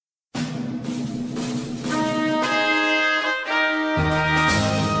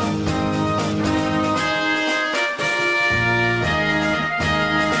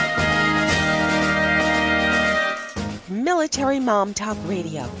Military Mom Talk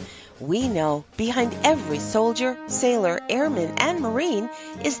Radio. We know behind every soldier, sailor, airman, and Marine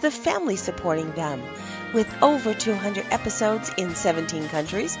is the family supporting them. With over 200 episodes in 17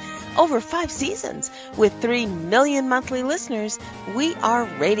 countries, over 5 seasons, with 3 million monthly listeners, we are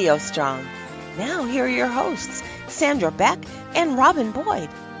radio strong. Now here are your hosts, Sandra Beck and Robin Boyd.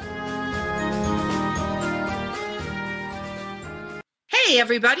 Hey,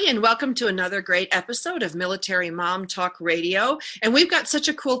 everybody, and welcome to another great episode of Military Mom Talk Radio. And we've got such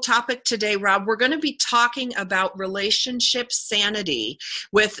a cool topic today, Rob. We're going to be talking about relationship sanity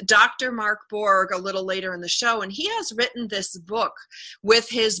with Dr. Mark Borg a little later in the show. And he has written this book with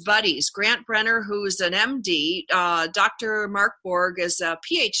his buddies, Grant Brenner, who's an MD, Dr. Mark Borg is a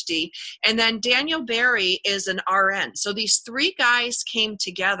PhD, and then Daniel Barry is an RN. So these three guys came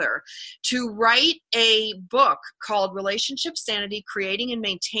together to write a book called Relationship Sanity, Creating and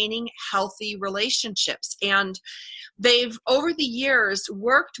Maintaining Healthy Relationships. And they've, over the years,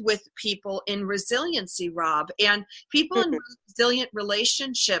 worked with people in resiliency, Rob. And people in resilient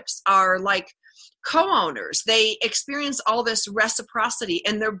relationships are like co-owners. They experience all this reciprocity,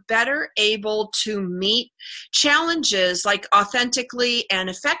 and they're better able to meet challenges like authentically and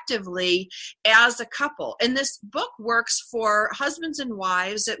effectively as a couple. And this book works for husbands and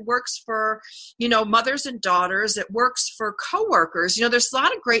wives. It works for, mothers and daughters. It works for coworkers. There's a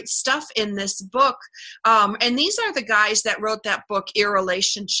lot of great stuff in this book. And these are the guys that wrote that book,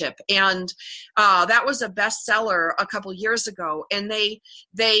 Irrelationship. And that was a bestseller a couple years ago. And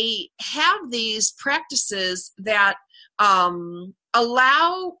they have these practices that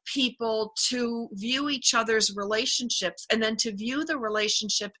allow people to view each other's relationships and then to view the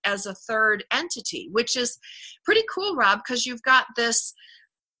relationship as a third entity, which is pretty cool, Rob, because you've got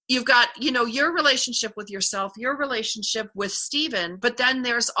your relationship with yourself, your relationship with Stephen, but then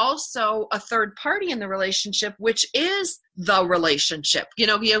there's also a third party in the relationship, which is the relationship.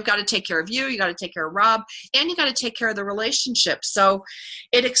 You've got to take care of you got to take care of Rob, and you got to take care of the relationship. So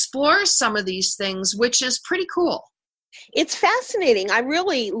it explores some of these things, which is pretty cool. It's fascinating. I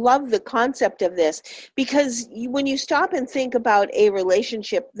really love the concept of this because when you stop and think about a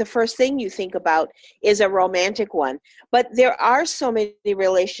relationship, the first thing you think about is a romantic one. But there are so many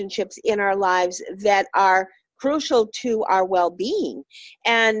relationships in our lives that are crucial to our well-being.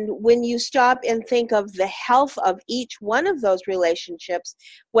 And when you stop and think of the health of each one of those relationships,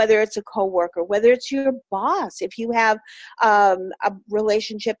 whether it's a coworker, whether it's your boss, if you have a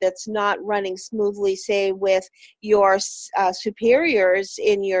relationship that's not running smoothly, say with your superiors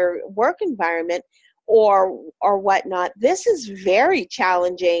in your work environment or whatnot, this is very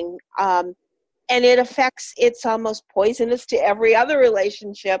challenging. And it's almost poisonous to every other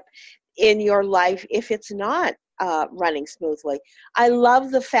relationship in your life if it's not running smoothly. I love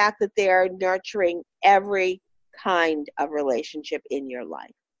the fact that they are nurturing every kind of relationship in your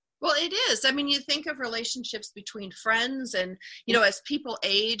life. Well, it is. I mean, you think of relationships between friends and, as people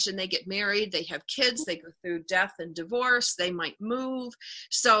age and they get married, they have kids, they go through death and divorce, they might move.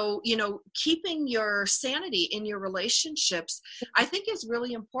 So, keeping your sanity in your relationships, I think is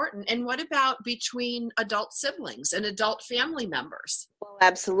really important. And what about between adult siblings and adult family members? Well,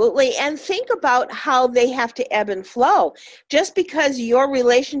 absolutely. And think about how they have to ebb and flow. Just because your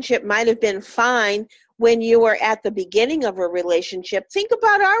relationship might have been fine when you were at the beginning of a relationship, think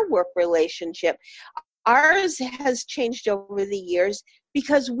about our work relationship. Ours has changed over the years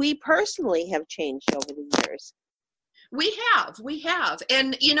because we personally have changed over the years. We have.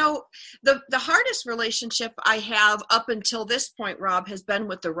 And, the hardest relationship I have up until this point, Rob, has been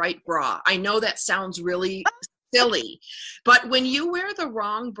with the right bra. I know that sounds really silly, but when you wear the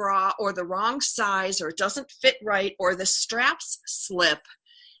wrong bra or the wrong size or it doesn't fit right or the straps slip,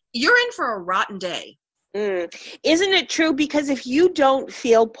 you're in for a rotten day. Isn't it true? Because if you don't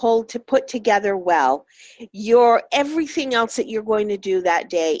feel pulled to put together well, everything else that you're going to do that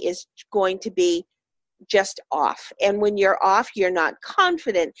day is going to be just off. And when you're off, you're not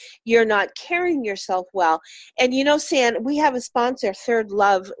confident. You're not carrying yourself well. And San, we have a sponsor, Third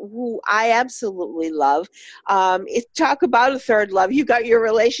Love, who I absolutely love. Talk about a third love. You got your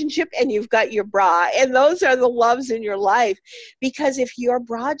relationship and you've got your bra. And those are the loves in your life. Because if your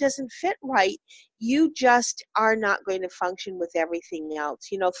bra doesn't fit right, you just are not going to function with everything else.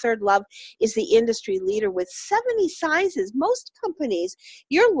 Third Love is the industry leader with 70 sizes. Most companies,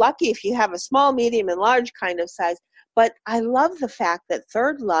 you're lucky if you have a small, medium, and large kind of size. But I love the fact that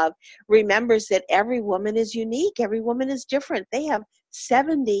Third Love remembers that every woman is unique. Every woman is different. They have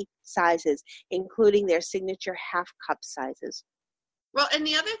 70 sizes, including their signature half cup sizes. Well, and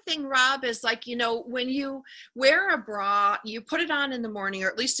the other thing, Rob, is like, when you wear a bra, you put it on in the morning, or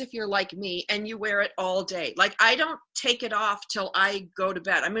at least if you're like me, and you wear it all day. Like, I don't take it off till I go to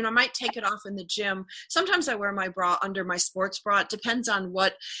bed. I mean, I might take it off in the gym. Sometimes I wear my bra under my sports bra. It depends on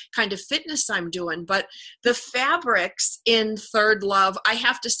what kind of fitness I'm doing. But the fabrics in Third Love, I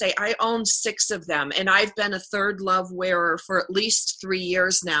have to say, I own 6 of them, and I've been a Third Love wearer for at least 3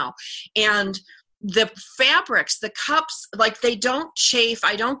 years now. And the fabrics, the cups, like they don't chafe.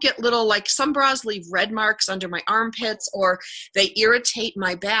 I don't get little, like some bras leave red marks under my armpits, or they irritate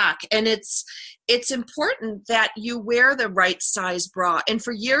my back. And it's important that you wear the right size bra. And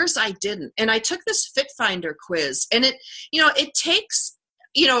for years I didn't. And I took this Fit Finder quiz, and it takes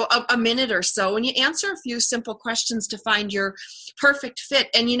a minute or so, and you answer a few simple questions to find your perfect fit.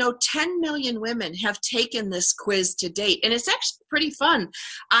 And 10 million women have taken this quiz to date, and it's actually pretty fun.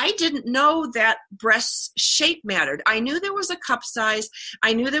 I didn't know that breast shape mattered. I knew there was a cup size,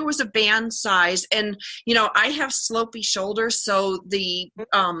 I knew there was a band size, and I have slopey shoulders, so the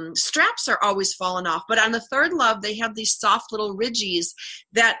straps are always falling off. But on the Third Love, they have these soft little ridges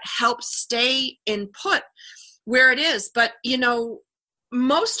that help stay in put where it is. But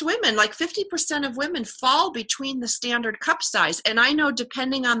most women, like 50% of women, fall between the standard cup size. And I know,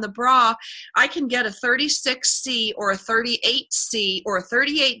 depending on the bra, I can get a 36C or a 38C or a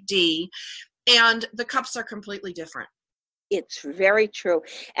 38D, and the cups are completely different. It's very true.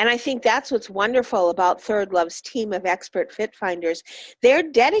 And I think that's what's wonderful about Third Love's team of expert fit finders. They're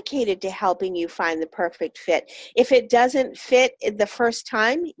dedicated to helping you find the perfect fit. If it doesn't fit the first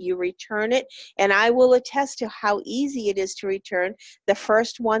time, you return it. And I will attest to how easy it is to return. The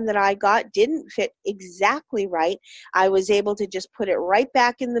first one that I got didn't fit exactly right. I was able to just put it right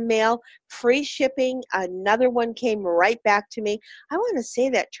back in the mail, free shipping. Another one came right back to me. I want to say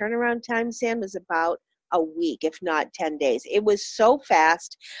that turnaround time, Sam, is about a week, if not 10 days. It was so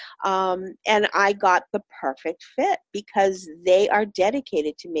fast. And I got the perfect fit because they are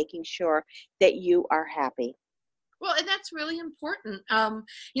dedicated to making sure that you are happy. Well, and that's really important. I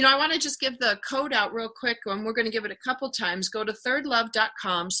want to just give the code out real quick, and we're going to give it a couple times. Go to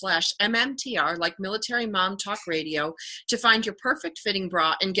thirdlove.com/MMTR, like Military Mom Talk Radio, to find your perfect fitting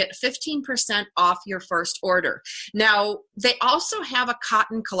bra and get 15% off your first order. Now, they also have a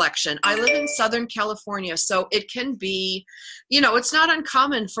cotton collection. I live in Southern California, so it can be, it's not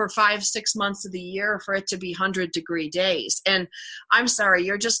uncommon for 5-6 months of the year for it to be 100-degree days. And I'm sorry,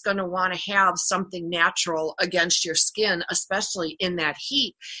 you're just going to want to have something natural against your skin, especially in that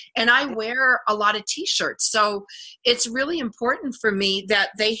heat. And I wear a lot of t-shirts, so it's really important for me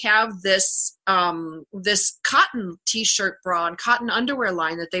that they have this this cotton t-shirt bra and cotton underwear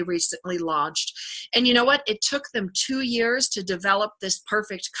line that they recently launched. And you know what? It took them 2 years to develop this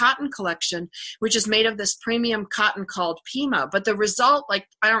perfect cotton collection, which is made of this premium cotton called Pima. But the result, like,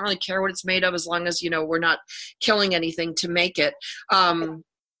 I don't really care what it's made of, as long as we're not killing anything to make it.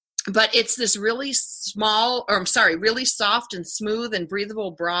 But it's this really really soft and smooth and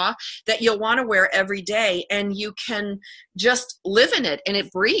breathable bra that you'll want to wear every day, and you can just live in it, and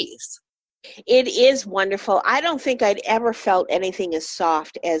it breathes. It is wonderful. I don't think I'd ever felt anything as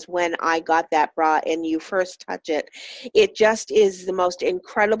soft as when I got that bra and you first touch it. It just is the most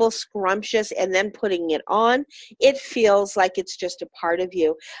incredible, scrumptious, and then putting it on, it feels like it's just a part of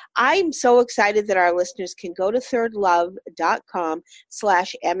you. I'm so excited that our listeners can go to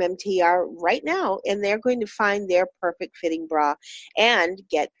thirdlove.com/MMTR right now, and they're going to find their perfect fitting bra and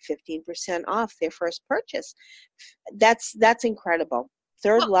get 15% off their first purchase. That's incredible.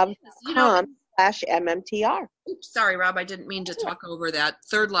 thirdlove.com/MMTR. Oops, sorry, Rob, I didn't mean to talk over that.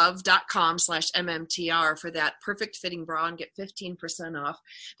 thirdlove.com/MMTR for that perfect fitting bra and get 15% off.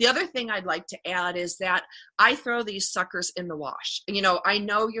 The other thing I'd like to add is that I throw these suckers in the wash. I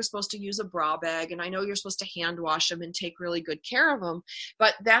know you're supposed to use a bra bag, and I know you're supposed to hand wash them and take really good care of them,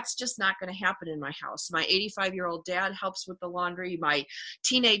 but that's just not going to happen in my house. My 85-year-old dad helps with the laundry. My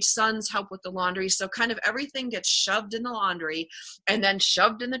teenage sons help with the laundry. So kind of everything gets shoved in the laundry and then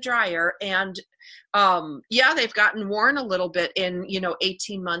shoved in the dryer. And they've gotten worn a little bit in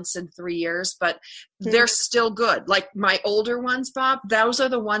 18 months and 3 years, but they're still good. Like my older ones, Bob, those are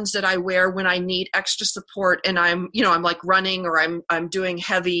the ones that I wear when I need extra support, and I'm like running, or I'm doing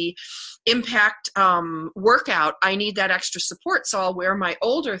heavy impact workout. I need that extra support, so I'll wear my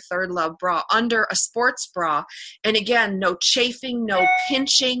older Third Love bra under a sports bra. And again, no chafing, no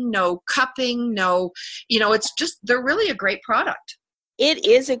pinching, no cupping, it's just, they're really a great product. It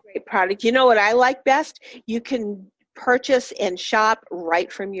is a great product. You know what I like best? You can purchase and shop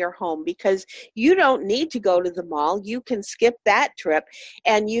right from your home, because you don't need to go to the mall. You can skip that trip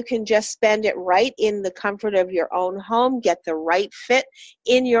and you can just spend it right in the comfort of your own home, get the right fit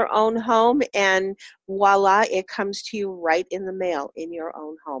in your own home, and voila, it comes to you right in the mail in your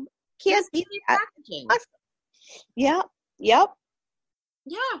own home. Can't beat that. Awesome. Yeah. Yep.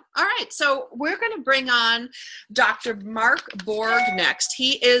 Yeah. All right. So we're going to bring on Dr. Mark Borg next.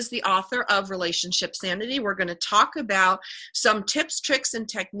 He is the author of Relationship Sanity. We're going to talk about some tips, tricks, and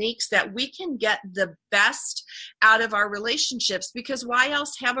techniques that we can get the best out of our relationships, because why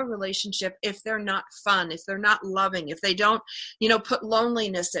else have a relationship if they're not fun, if they're not loving, if they don't, put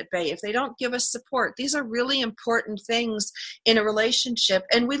loneliness at bay, if they don't give us support. These are really important things in a relationship.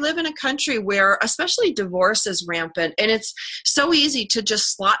 And we live in a country where especially divorce is rampant, and it's so easy to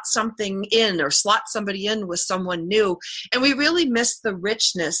just slot something in or slot somebody in with someone new. And we really miss the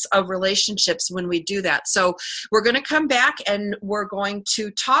richness of relationships when we do that. So we're going to come back and we're going to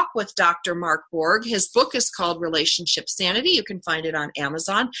talk with Dr. Mark Borg. His book is called Relationship Sanity. You can find it on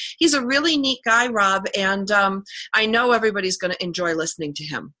Amazon. He's a really neat guy, Rob, and I know everybody's going to enjoy listening to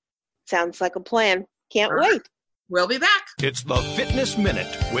him. Sounds like a plan. Can't wait. We'll be back. It's the Fitness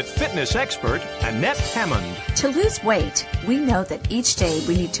Minute with fitness expert Annette Hammond. To lose weight, we know that each day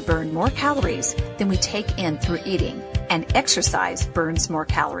we need to burn more calories than we take in through eating, and exercise burns more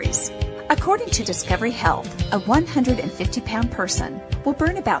calories. According to Discovery Health, a 150-pound person will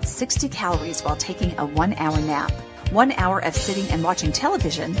burn about 60 calories while taking a 1-hour nap. 1 hour of sitting and watching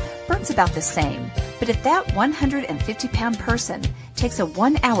television burns about the same. But if that 150-pound person takes a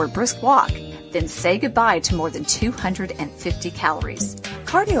 1-hour brisk walk, then say goodbye to more than 250 calories.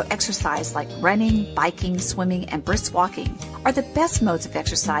 Cardio exercise like running, biking, swimming, and brisk walking are the best modes of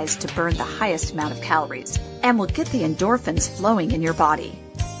exercise to burn the highest amount of calories and will get the endorphins flowing in your body.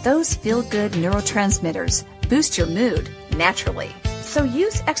 Those feel-good neurotransmitters boost your mood naturally. So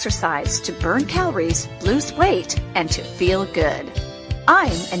use exercise to burn calories, lose weight, and to feel good.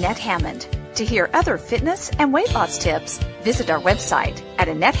 I'm Annette Hammond. To hear other fitness and weight loss tips, visit our website at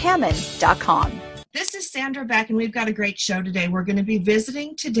AnnetteHammond.com. This is Sandra Beck, and we've got a great show today. We're going to be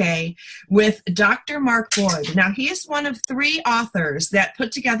visiting today with Dr. Mark Borg. Now, he is one of 3 authors that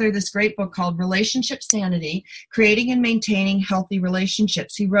put together this great book called Relationship Sanity, Creating and Maintaining Healthy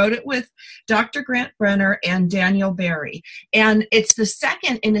Relationships. He wrote it with Dr. Grant Brenner and Daniel Barry. And it's the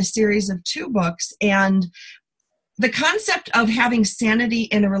second in a series of 2 books. And the concept of having sanity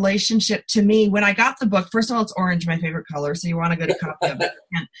in a relationship, to me, when I got the book, first of all, it's orange, my favorite color, so you want a good copy of it.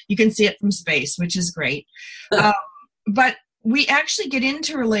 And you can see it from space, which is great. But we actually get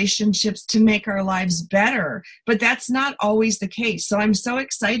into relationships to make our lives better, but that's not always the case. So I'm so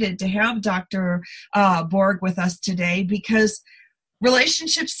excited to have Dr. Borg with us today, because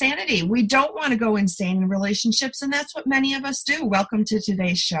relationship sanity, we don't want to go insane in relationships, and that's what many of us do. Welcome to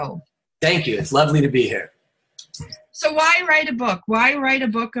today's show. Thank you. It's lovely to be here. So why write a book? Why write a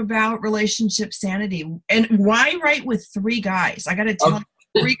book about relationship sanity? And why write with 3 guys? I got to tell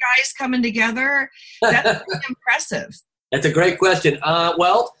you, 3 guys coming together, that's pretty impressive. That's a great question.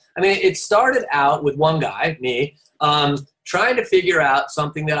 Well, I mean, it started out with one guy, me, trying to figure out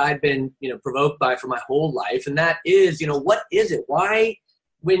something that I've been, provoked by for my whole life. And that is, what is it? Why,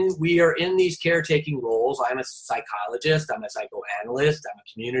 when we are in these caretaking roles, I'm a psychologist, I'm a psychoanalyst, I'm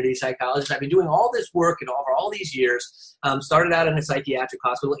a community psychologist. I've been doing all this work and over all these years. Started out in a psychiatric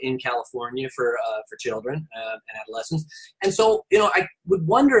hospital in California for children and adolescents. And so, I would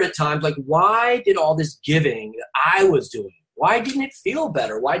wonder at times, why did all this giving that I was doing, why didn't it feel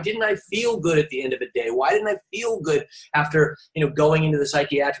better? Why didn't I feel good at the end of the day? Why didn't I feel good after, going into the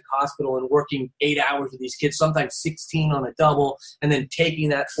psychiatric hospital and working 8 hours with these kids, sometimes 16 on a double, and then taking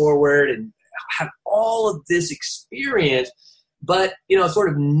that forward and have all of this experience, but, sort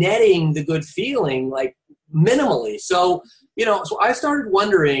of netting the good feeling, minimally. So, so I started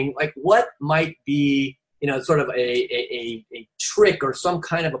wondering, what might be, sort of a trick or some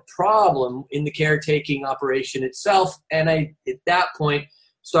kind of a problem in the caretaking operation itself. And I, at that point,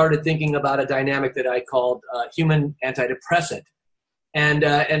 started thinking about a dynamic that I called human antidepressant.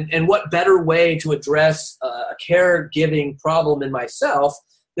 And what better way to address a caregiving problem in myself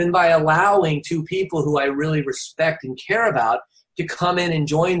than by allowing 2 people who I really respect and care about to come in and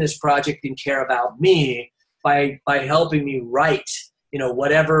join this project and care about me by helping me write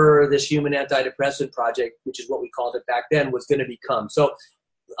whatever this human antidepressant project, which is what we called it back then, was going to become. So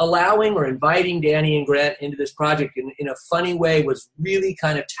allowing or inviting Danny and Grant into this project in a funny way was really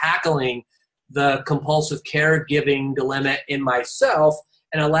kind of tackling the compulsive caregiving dilemma in myself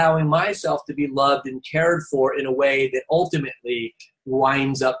and allowing myself to be loved and cared for in a way that ultimately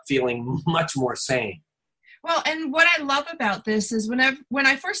winds up feeling much more sane. Well, and what I love about this is when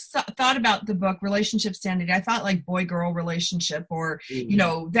I first thought about the book Relationship Sanity, I thought like boy-girl relationship or, you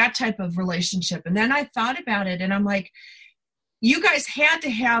know, that type of relationship. And then I thought about it and I'm like, you guys had to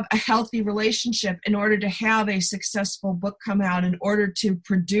have a healthy relationship in order to have a successful book come out, in order to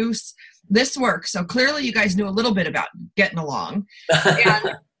produce this work. So clearly you guys knew a little bit about getting along.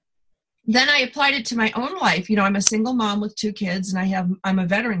 And then I applied it to my own life. You know, I'm a single mom with 2 kids, and I'm a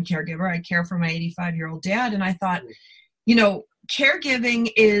veteran caregiver. I care for my 85-year-old dad. And I thought, you know,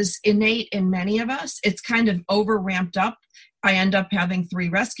 caregiving is innate in many of us. It's kind of over ramped up. I end up having 3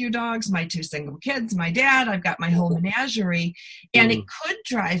 rescue dogs, my 2 single kids, my dad, I've got my whole menagerie, and it could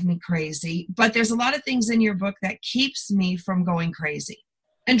drive me crazy. But there's a lot of things in your book that keeps me from going crazy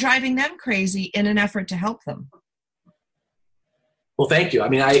and driving them crazy in an effort to help them. Well, thank you. I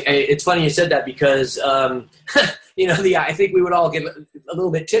mean, it's funny you said that because, you know, I think we would all get a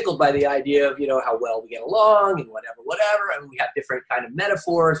little bit tickled by the idea of, you know, how well we get along and whatever. And we have different kind of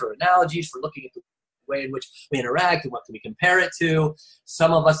metaphors or analogies for looking at the way in which we interact and what can we compare it to.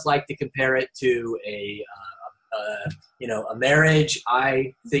 Some of us like to compare it to a marriage.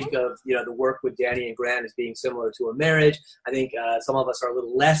 I think of, you know, the work with Danny and Grant as being similar to a marriage. I think some of us are a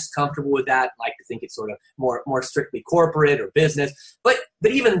little less comfortable with that, like to think it's sort of more strictly corporate or business. But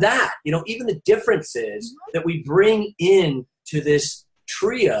even that, you know, even the differences that we bring in to this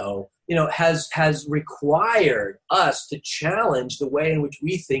trio, you know, has required us to challenge the way in which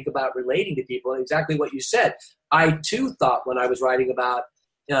we think about relating to people. And exactly what you said. I too thought when I was writing about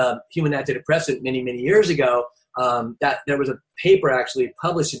human antidepressant many, many years ago, that there was a paper actually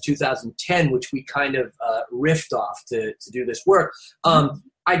published in 2010, which we kind of riffed off to do this work.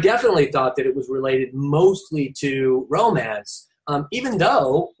 I definitely thought that it was related mostly to romance, even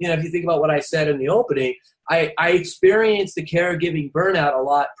though, you know, if you think about what I said in the opening, I experienced the caregiving burnout a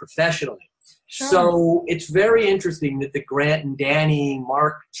lot professionally. Sure. So it's very interesting that the Grant and Danny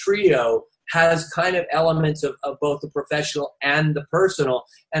Mark trio has kind of elements of both the professional and the personal,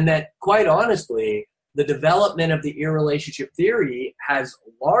 and that quite honestly, the development of the interrelationship theory has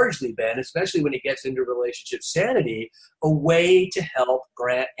largely been, especially when it gets into relationship sanity, a way to help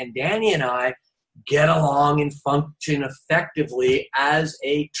Grant and Danny and I get along and function effectively as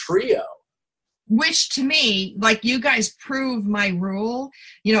a trio. Which to me, like, you guys prove my rule.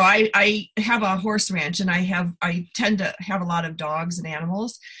 You know, I have a horse ranch and I tend to have a lot of dogs and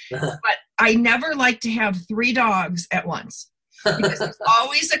animals, but I never like to have 3 dogs at once. Because there's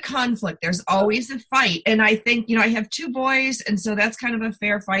always a conflict. There's always a fight. And I think, you know, I have 2 boys, and so that's kind of a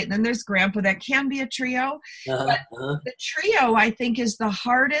fair fight. And then there's Grandpa. That can be a trio. But the trio, I think, is the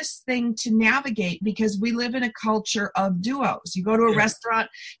hardest thing to navigate because we live in a culture of duos. You go to a restaurant,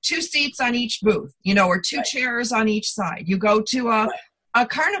 2 seats on each booth, you know, or 2 chairs on each side. You go to a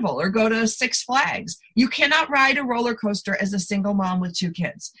carnival or go to Six Flags. You cannot ride a roller coaster as a single mom with 2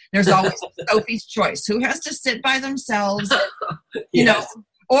 kids. There's always Sophie's choice. Who has to sit by themselves? You know,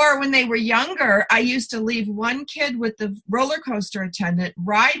 or when they were younger, I used to leave one kid with the roller coaster attendant,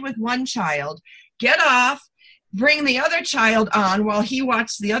 ride with one child, get off, bring the other child on while he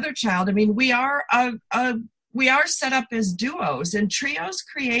watched the other child. I mean, we are set up as duos, and trios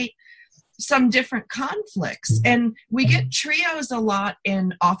create some different conflicts. And we get trios a lot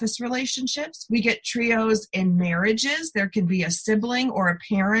in office relationships. We get trios in marriages. There can be a sibling or a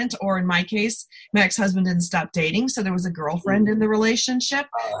parent, or in my case, my ex-husband didn't stop dating, so there was a girlfriend in the relationship.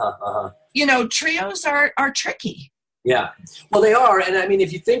 You know, trios are tricky. Yeah, well, they are. And I mean,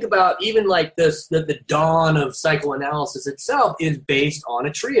 if you think about even like this, the dawn of psychoanalysis itself is based on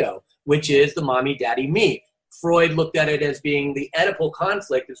a trio, which is the mommy, daddy, me. Freud looked at it as being the Oedipal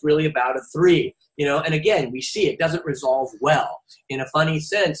conflict is really about a 3, you know, and again, we see it doesn't resolve well. In a funny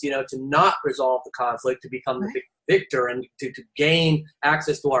sense, you know, to not resolve the conflict, to become the victor and to gain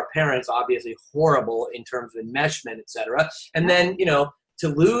access to our parents, obviously horrible in terms of enmeshment, etc. And then, you know, to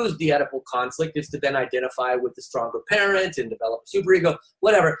lose the Oedipal conflict is to then identify with the stronger parent and develop superego,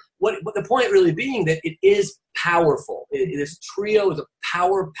 whatever. What the point really being that it is powerful. This trio is a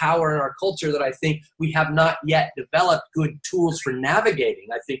power in our culture that I think we have not yet developed good tools for navigating,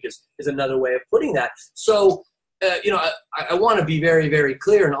 I think is another way of putting that. So, you know, I want to be very, very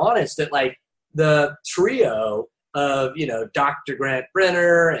clear and honest that like the trio of, you know, Dr. Grant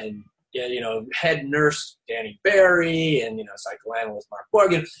Brenner and, you know, head nurse Danny Barry and, you know, psychoanalyst Mark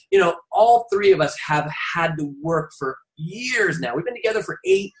Borgen, you know, all 3 of us have had to work for years now. We've been together for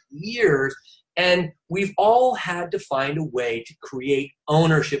 8 years, and we've all had to find a way to create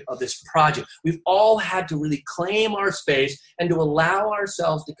ownership of this project. We've all had to really claim our space and to allow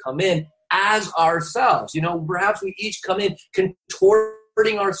ourselves to come in as ourselves. You know, perhaps we each come in contorted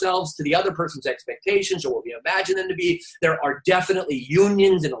converting ourselves to the other person's expectations or what we imagine them to be. There are definitely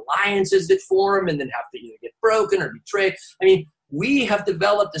unions and alliances that form and then have to either get broken or betrayed. I mean, we have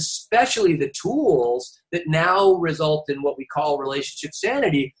developed especially the tools that now result in what we call relationship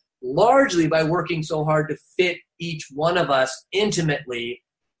sanity, largely by working so hard to fit each one of us intimately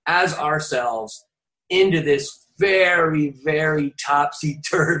as ourselves into this very, very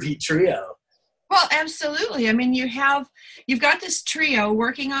topsy-turvy trio. Well, absolutely. I mean, you've got this trio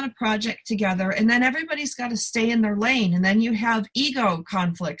working on a project together, and then everybody's got to stay in their lane, and then you have ego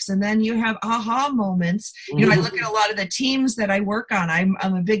conflicts, and then you have aha moments. You know, I look at a lot of the teams that I work on. I'm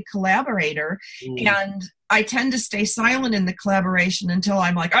a big collaborator, and I tend to stay silent in the collaboration until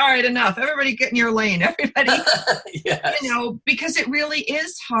I'm like, all right, enough. Everybody get in your lane. Everybody, yes. You know, because it really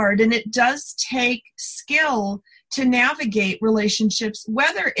is hard, and it does take skill to navigate relationships,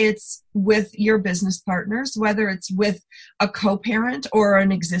 whether it's with your business partners, whether it's with a co-parent or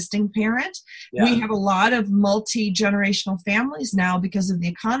an existing parent. Yeah. We have a lot of multi-generational families now because of the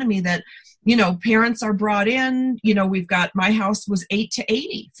economy that, you know, parents are brought in. You know, my house was 8 to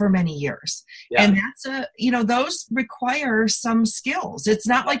 80 for many years. Yeah. And that's those require some skills. It's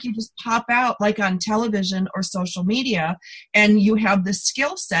not like you just pop out like on television or social media and you have the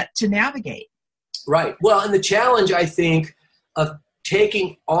skill set to navigate. Right. Well, and the challenge, I think, of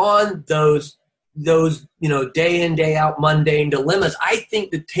taking on those day in, day out mundane dilemmas, I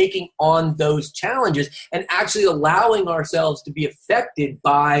think that taking on those challenges and actually allowing ourselves to be affected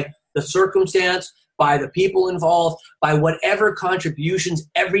by the circumstance, by the people involved, by whatever contributions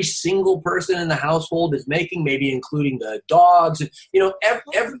every single person in the household is making, maybe including the dogs, and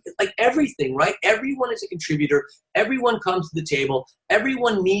everything, right? Everyone is a contributor. Everyone comes to the table.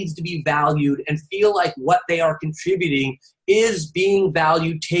 Everyone needs to be valued and feel like what they are contributing is being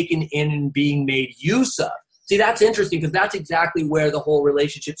valued, taken in, and being made use of. See, that's interesting because that's exactly where the whole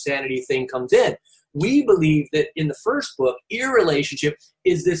relationship sanity thing comes in. We believe that in the first book, irrelationship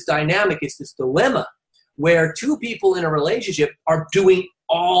is this dynamic, it's this dilemma where two people in a relationship are doing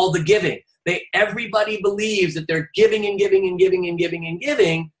all the giving. Everybody believes that they're giving and giving and giving and giving and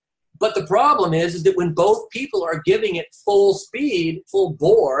giving, but the problem is that when both people are giving it full speed, full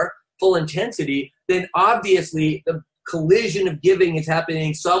bore, full intensity, then obviously the collision of giving is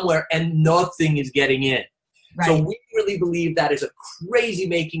happening somewhere and nothing is getting in. Right. So we really believe that is a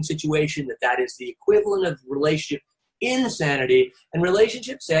crazy-making situation, that is the equivalent of relationship insanity. And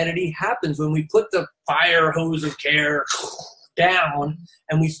relationship sanity happens when we put the fire hose of care down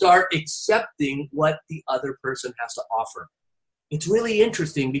and we start accepting what the other person has to offer. It's really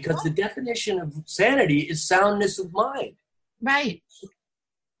interesting because the definition of sanity is soundness of mind. Right.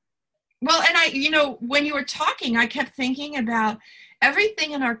 Well, and when you were talking, I kept thinking about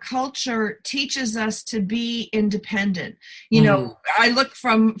everything in our culture teaches us to be independent. You know, I look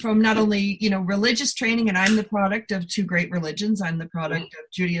from not only, religious training, and I'm the product of two great religions. I'm the product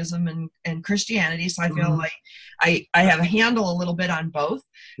of Judaism and Christianity. So I feel like I have a handle a little bit on both.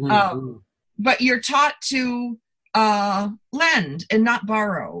 But you're taught to lend and not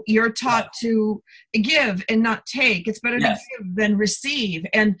borrow. You're taught to give and not take. It's better to give than receive.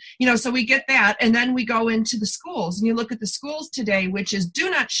 And, so we get that. And then we go into the schools and you look at the schools today, which is do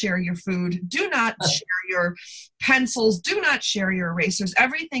not share your food, do not share your pencils, do not share your erasers.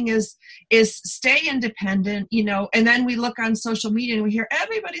 Everything is stay independent, and then we look on social media and we hear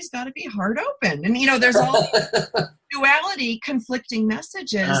everybody's got to be heart open. And, there's all duality, conflicting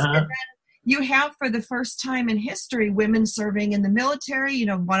messages. And then you have, for the first time in history, women serving in the military.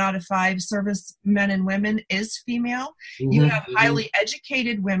 1 out of 5 service men and women is female. You have highly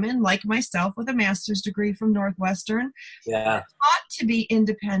educated women like myself with a master's degree from Northwestern. Yeah. Taught to be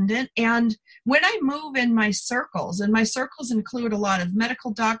independent. And when I move in my circles, and my circles include a lot of medical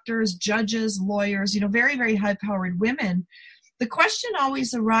doctors, judges, lawyers, very, very high-powered women, the question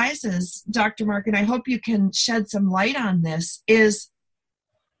always arises, Dr. Mark, and I hope you can shed some light on this, is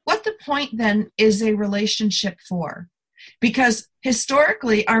what the point then is a relationship for? Because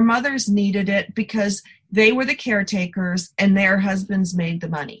historically, our mothers needed it because they were the caretakers and their husbands made the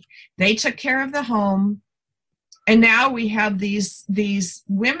money. They took care of the home. And now we have these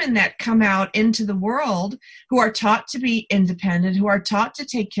women that come out into the world who are taught to be independent, who are taught to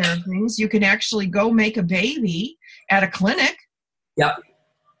take care of things. You can actually go make a baby at a clinic. Yeah.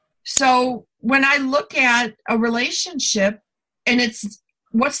 So when I look at a relationship, and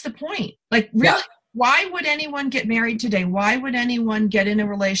what's the point? Like, really, why would anyone get married today? Why would anyone get in a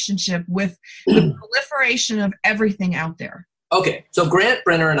relationship with the proliferation of everything out there? Okay, so Grant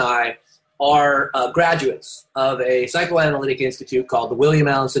Brenner and I are graduates of a psychoanalytic institute called the William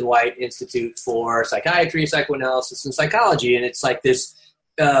Alanson White Institute for Psychiatry, Psychoanalysis, and Psychology. And it's like this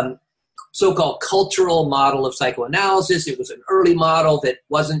so-called cultural model of psychoanalysis. It was an early model that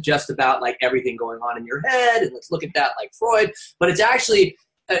wasn't just about like everything going on in your head, and let's look at that like Freud, but it's actually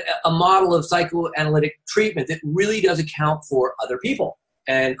a model of psychoanalytic treatment that really does account for other people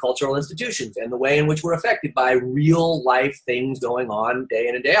and cultural institutions and the way in which we're affected by real life things going on day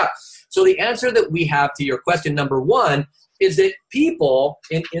in and day out. So the answer that we have to your question, number one, is that people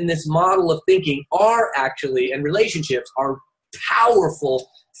in this model of thinking are actually, and relationships are powerful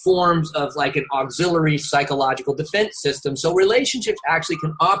forms of like an auxiliary psychological defense system. So relationships actually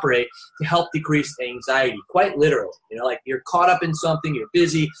can operate to help decrease anxiety, quite literally. You know, like you're caught up in something, you're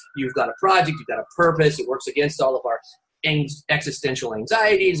busy, you've got a project, you've got a purpose, it works against all of our existential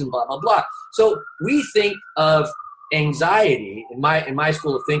anxieties and blah, blah, blah. So we think of anxiety in my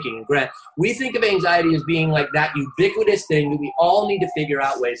school of thinking, and Grant, we think of anxiety as being like that ubiquitous thing that we all need to figure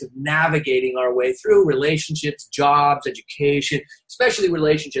out ways of navigating our way through. Relationships, jobs, education, especially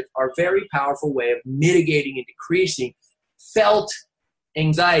relationships, are a very powerful way of mitigating and decreasing felt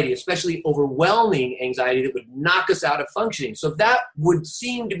anxiety, especially overwhelming anxiety that would knock us out of functioning. So that would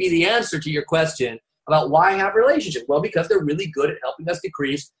seem to be the answer to your question about why have relationships. Well, because they're really good at helping us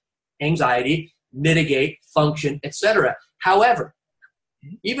decrease anxiety, mitigate, function, etc. However,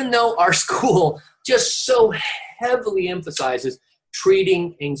 even though our school just so heavily emphasizes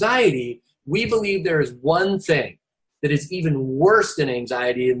treating anxiety, we believe there is one thing that is even worse than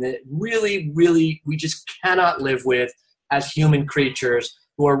anxiety and that really, really we just cannot live with as human creatures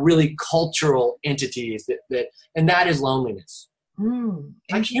who are really cultural entities, and that is loneliness.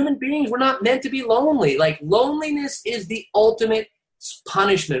 Like human beings, we're not meant to be lonely. Like loneliness is the ultimate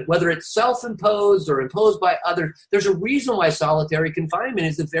punishment, whether it's self-imposed or imposed by others. There's a reason why solitary confinement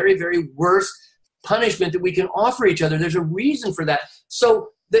is the very, very worst punishment that we can offer each other. There's a reason for that. So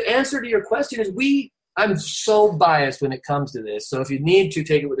the answer to your question is I'm so biased when it comes to this, so if you need to,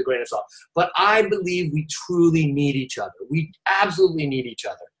 take it with a grain of salt. But I believe we truly need each other. We absolutely need each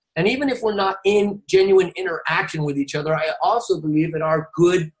other. And even if we're not in genuine interaction with each other, I also believe that our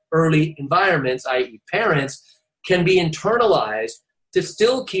good early environments, i.e. parents, can be internalized to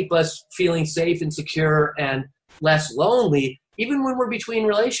still keep us feeling safe and secure and less lonely, even when we're between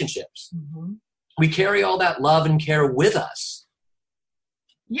relationships. Mm-hmm. We carry all that love and care with us.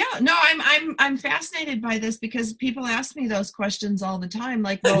 Yeah, no, I'm fascinated by this because people ask me those questions all the time.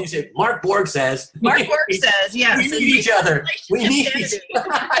 Like, well, Mark Borg says. Mark Borg says, yes. We need each other. We need each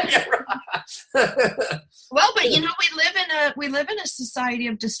other. Well, but you know, we live in a society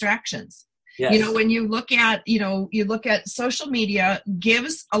of distractions. Yes. You know, when you look at social media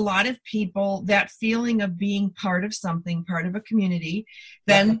gives a lot of people that feeling of being part of something, part of a community.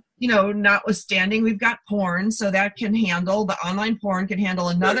 Then, you know, notwithstanding, we've got porn, so that can handle, the online porn can handle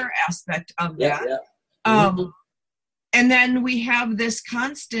another aspect of that. Yeah. And then we have this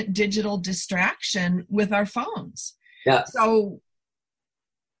constant digital distraction with our phones. Yeah. So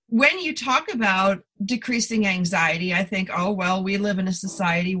when you talk about decreasing anxiety, I think, oh, well, we live in a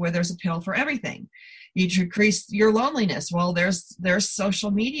society where there's a pill for everything. You decrease your loneliness. Well, there's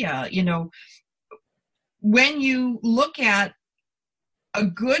social media. You know, when you look at a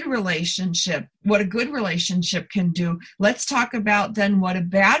good relationship, what a good relationship can do, let's talk about then what a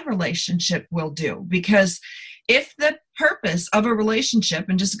bad relationship will do. Because if the purpose of a relationship,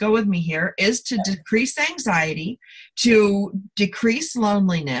 and just go with me here, is to decrease anxiety, to decrease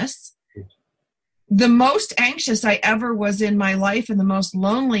loneliness, the most anxious I ever was in my life and the most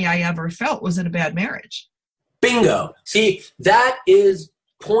lonely I ever felt was in a bad marriage. Bingo. See, that is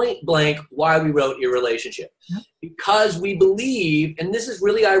point blank why we wrote Your Relationship. Because we believe, and this is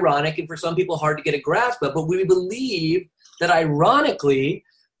really ironic and for some people hard to get a grasp of, but we believe that ironically,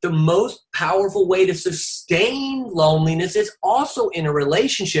 the most powerful way to sustain loneliness is also in a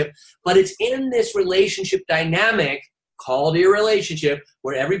relationship, but it's in this relationship dynamic called Your Relationship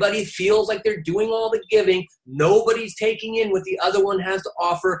where everybody feels like they're doing all the giving, nobody's taking in what the other one has to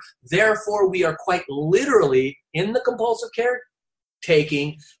offer. Therefore, we are quite literally in the compulsive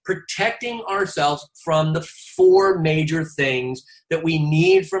caretaking, protecting ourselves from the four major things that we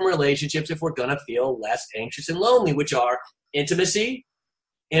need from relationships if we're going to feel less anxious and lonely, which are intimacy,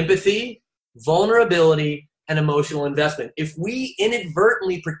 empathy, vulnerability, and emotional investment. If we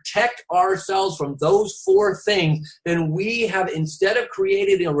inadvertently protect ourselves from those four things, then we have, instead of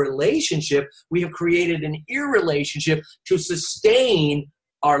creating a relationship, we have created an irrelationship to sustain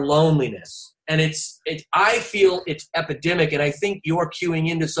our loneliness. And I feel it's epidemic, and I think you're cueing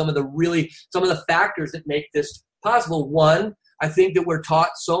into some of the factors that make this possible. One, I think that we're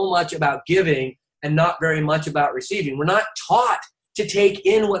taught so much about giving and not very much about receiving. We're not taught to take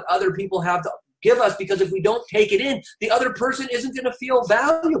in what other people have to give us, because if we don't take it in, the other person isn't going to feel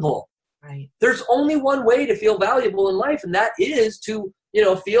valuable. Right. There's only one way to feel valuable in life, and that is to,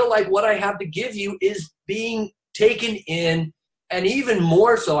 feel like what I have to give you is being taken in, and even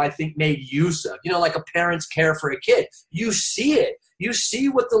more so, I think, made use of. Like a parent's care for a kid. You see it. You see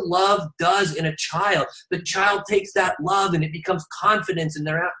what the love does in a child. The child takes that love and it becomes confidence, and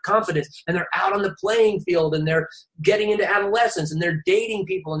they're out on the playing field, and they're getting into adolescence, and they're dating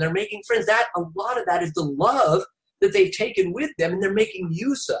people, and they're making friends. A lot of that is the love that they've taken with them, and they're making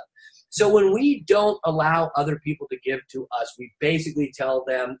use of. So when we don't allow other people to give to us, we basically tell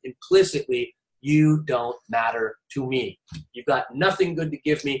them implicitly, you don't matter to me. You've got nothing good to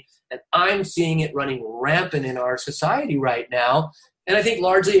give me. And I'm seeing it running rampant in our society right now. And I think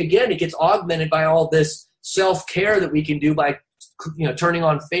largely, again, it gets augmented by all this self-care that we can do by turning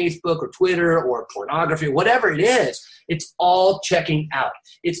on Facebook or Twitter or pornography, or whatever it is. It's all checking out.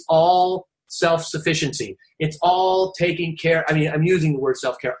 It's all self-sufficiency. It's all taking care. I mean, I'm using the word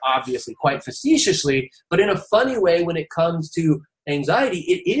self-care obviously quite facetiously, but in a funny way when it comes to anxiety,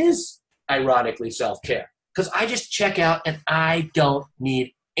 it is ironically self-care, because I just check out and I don't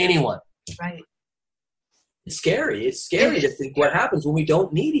need anyone. Right. It's scary. It's scary to think what happens when we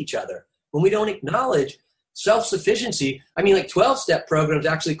don't need each other, when we don't acknowledge self-sufficiency. I mean, like 12-step programs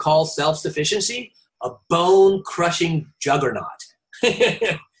actually call self-sufficiency a bone-crushing juggernaut.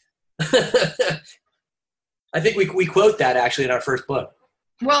 I think we quote that actually in our first book.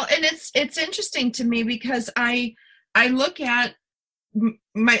 Well, and it's interesting to me because I look at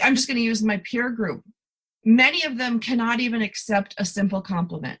I'm just going to use my peer group. Many of them cannot even accept a simple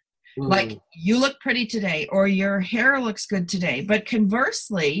compliment. Like, you look pretty today, or your hair looks good today. But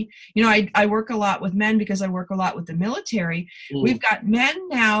conversely, I work a lot with men because I work a lot with the military. We've got men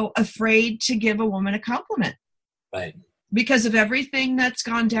now afraid to give a woman a compliment. Right. Because of everything that's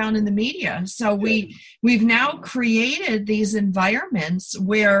gone down in the media. So we've now created these environments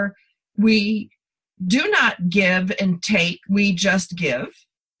where we do not give and take, we just give.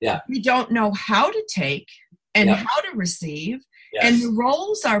 Yeah. We don't know how to take and how to receive. Yes. And the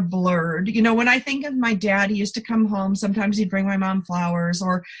roles are blurred. When I think of my dad, he used to come home. Sometimes he'd bring my mom flowers,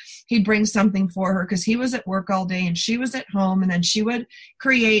 or he'd bring something for her because he was at work all day and she was at home. And then she would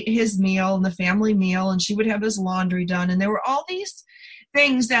create his meal and the family meal, and she would have his laundry done. And there were all these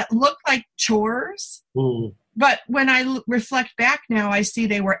things that looked like chores. But when I reflect back now, I see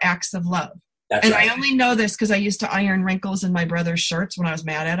they were acts of love. That's right. I only know this because I used to iron wrinkles in my brother's shirts when I was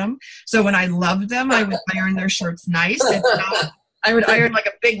mad at them. So when I loved them, I would iron their shirts nice. If not, I would iron like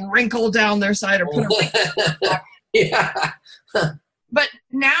a big wrinkle down their side or put a wrinkle. Yeah. But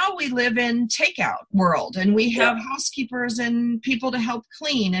now we live in takeout world, and we have housekeepers and people to help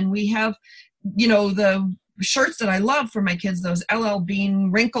clean, and we have, the shirts that I love for my kids, those LL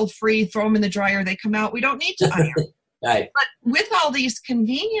Bean wrinkle-free, throw them in the dryer, they come out. We don't need to iron. Right. But with all these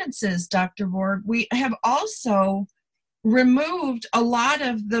conveniences, Dr. Borg, we have also removed a lot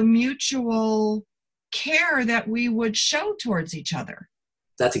of the mutual care that we would show towards each other.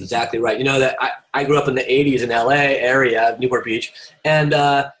 That's exactly right. That I grew up in the 80s in LA area, Newport Beach. And,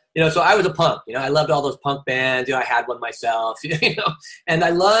 so I was a punk. I loved all those punk bands. I had one myself, and I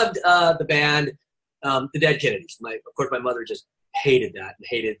loved the band, the Dead Kennedys. Of course, my mother just hated that and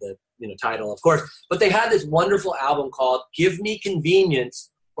hated the title, of course. But they had this wonderful album called Give Me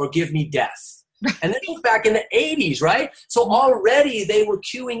Convenience or Give Me Death. And this was back in the 80s, right? So already they were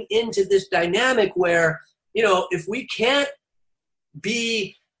cueing into this dynamic where, if we can't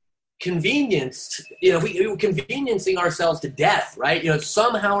be convenienced, if we're conveniencing ourselves to death, right?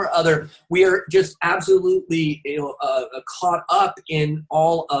 Somehow or other, we are just absolutely, caught up in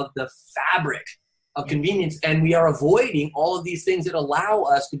all of the fabric of convenience, and we are avoiding all of these things that allow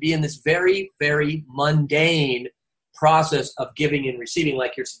us to be in this very, very mundane process of giving and receiving,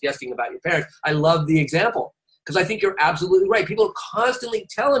 like you're suggesting about your parents. I love the example because I think you're absolutely right. People are constantly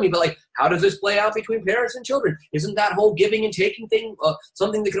telling me, but how does this play out between parents and children? Isn't that whole giving and taking thing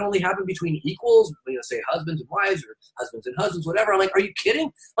something that can only happen between equals, say husbands and wives or husbands and husbands, whatever? I'm like, are you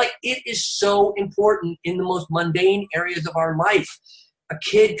kidding? It is so important in the most mundane areas of our life. A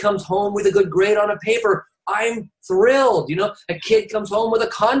kid comes home with a good grade on a paper, I'm thrilled. A kid comes home with a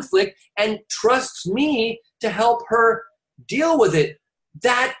conflict and trusts me to help her deal with it.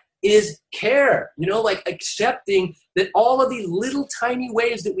 That is care, accepting that all of these little tiny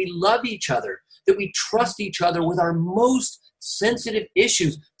ways that we love each other, that we trust each other with our most sensitive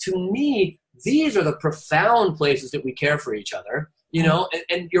issues. To me, these are the profound places that we care for each other,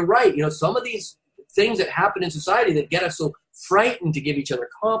 and you're right. Some of these things that happen in society that get us so frightened to give each other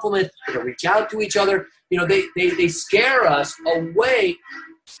compliments or to reach out to each other, they scare us away.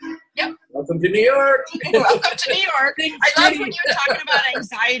 Yep. That's Welcome to New York. Welcome to New York. I love when you were talking about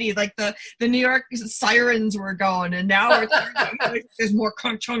anxiety, like the New York sirens were going, and now there's more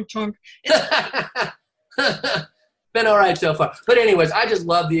chunk, chunk, chunk. Been all right so far. But anyways, I just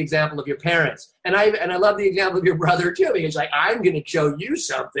love the example of your parents. And I love the example of your brother too, because like, I'm going to show you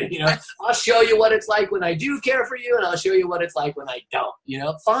something, I'll show you what it's like when I do care for you, and I'll show you what it's like when I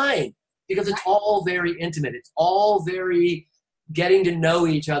don't, fine. Because it's all very intimate. It's all very getting to know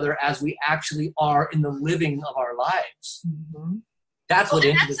each other as we actually are in the living of our lives. Mm-hmm. That's what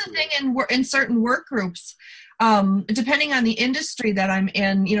intimacy is. That's the thing in certain work groups. Depending on the industry that I'm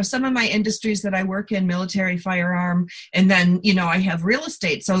in, some of my industries that I work in, military, firearm, and then, I have real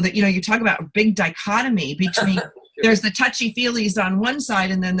estate. So that, you talk about a big dichotomy between there's the touchy-feelies on one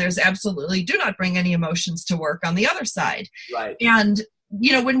side, and then there's absolutely do not bring any emotions to work on the other side. Right. And,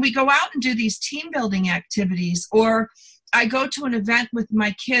 when we go out and do these team building activities, or I go to an event with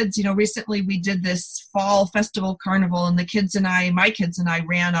my kids, recently we did this fall festival carnival, and my kids and I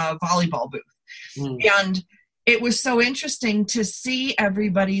ran a volleyball booth. And it was so interesting to see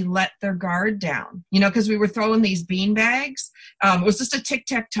everybody let their guard down, because we were throwing these bean bags. It was just a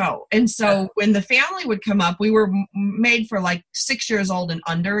tic-tac-toe. And so when the family would come up, we were made for like 6 years old and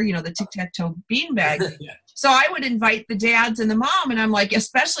under, the tic-tac-toe bean bag. Yeah. So I would invite the dads and the mom, and I'm like,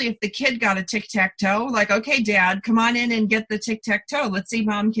 especially if the kid got a tic-tac-toe, like, okay, dad, come on in and get the tic-tac-toe. Let's see,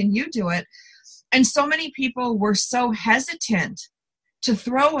 mom, can you do it? And so many people were so hesitant to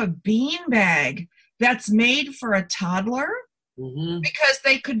throw a bean bag that's made for a toddler, because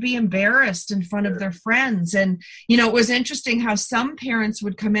they could be embarrassed in front of their friends. And, it was interesting how some parents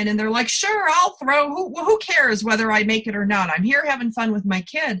would come in and they're like, sure, I'll throw, who cares whether I make it or not? I'm here having fun with my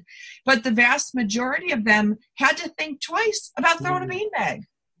kid. But the vast majority of them had to think twice about throwing a beanbag.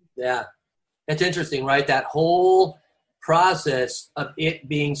 Yeah. It's interesting, right? That whole process of it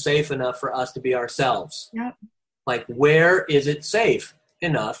being safe enough for us to be ourselves. Yep. Like, where is it safe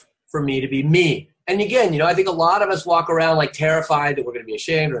enough for me to be me? And again, I think a lot of us walk around like terrified that we're going to be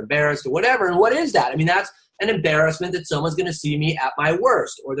ashamed or embarrassed or whatever. And what is that? I mean, that's an embarrassment that someone's going to see me at my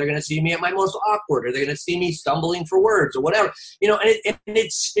worst, or they're going to see me at my most awkward, or they're going to see me stumbling for words or whatever. And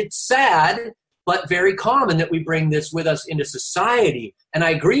it's sad, but very common that we bring this with us into society. And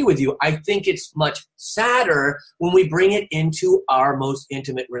I agree with you. I think it's much sadder when we bring it into our most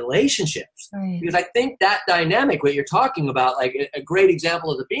intimate relationships. Right. Because I think that dynamic, what you're talking about, like a great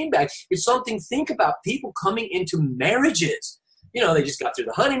example of the beanbag, is something, think about people coming into marriages. They just got through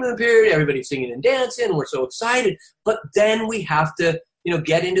the honeymoon period, everybody's singing and dancing, we're so excited. But then we have to,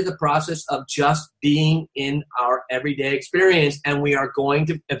 get into the process of just being in our everyday experience, and we are going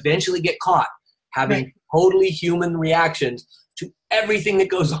to eventually get caught having totally human reactions to everything that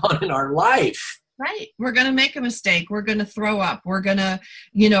goes on in our life. Right. We're going to make a mistake. We're going to throw up. We're going to,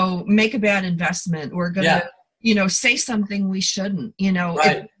 make a bad investment. We're going to, say something we shouldn't,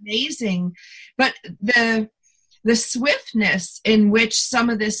 Right. It's amazing. But the swiftness in which some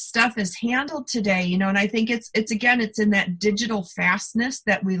of this stuff is handled today, and I think it's in that digital fastness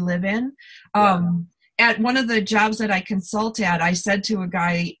that we live in. At one of the jobs that I consult at, I said to a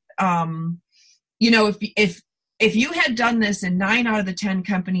guy, if you had done this in 9 out of the 10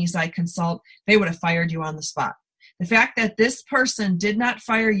 companies I consult, they would have fired you on the spot. The fact that this person did not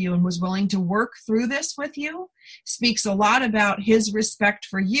fire you and was willing to work through this with you speaks a lot about his respect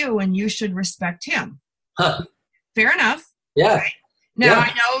for you, and you should respect him. Huh. Fair enough. Yeah. Right? Now,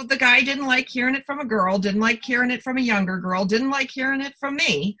 I know the guy didn't like hearing it from a girl, didn't like hearing it from a younger girl, didn't like hearing it from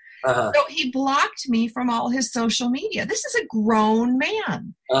me. So he blocked me from all his social media. This is a grown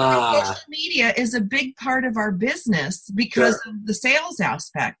man. Social media is a big part of our business because of the sales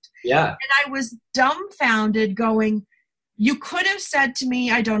aspect. Yeah. And I was dumbfounded going, you could have said to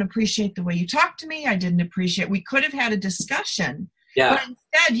me, I don't appreciate the way you talk to me. I didn't appreciate, we could have had a discussion. Yeah. But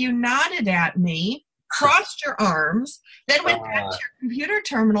instead you nodded at me, crossed your arms, then went back to your computer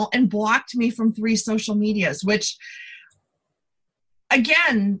terminal and blocked me from 3 social medias, which,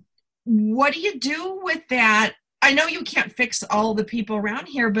 again, what do you do with that? I know you can't fix all the people around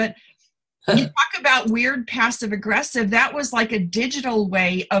here, but you talk about weird passive aggressive. That was like a digital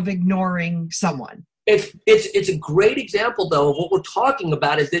way of ignoring someone. It's a great example, though, of what we're talking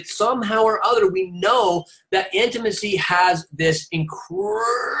about, is that somehow or other we know that intimacy has this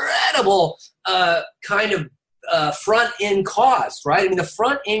incredible kind of front-end cost, right? I mean, the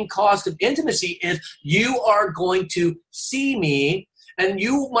front-end cost of intimacy is you are going to see me And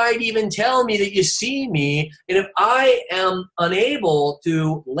you might even tell me that you see me. And if I am unable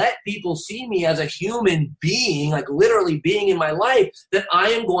to let people see me as a human being, like literally being in my life, then I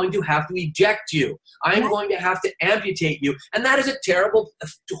am going to have to eject you. I am going to have to amputate you. And that is a terrible,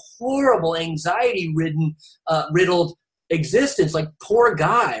 horrible, anxiety-ridden, riddled existence. Like, poor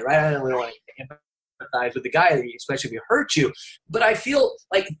guy, right? I don't really want to empathize with the guy, especially if he hurt you. But I feel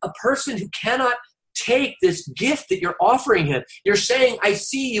like a person who cannot take this gift that you're offering him. You're saying, I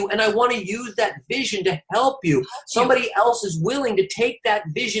see you and I want to use that vision to help you. Somebody else is willing to take that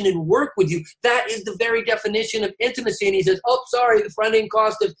vision and work with you. That is the very definition of intimacy. And he says, oh, sorry, the front-end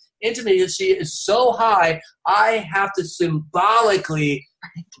cost of intimacy is so high, I have to symbolically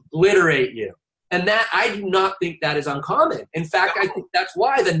obliterate you. And that, I do not think that is uncommon. In fact, I think that's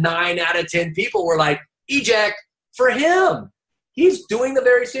why the 9 out of 10 people were like, eject for him. He's doing the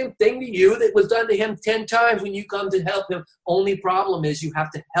very same thing to you that was done to him 10 times when you come to help him. Only problem is you have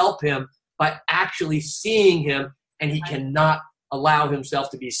to help him by actually seeing him, and he cannot allow himself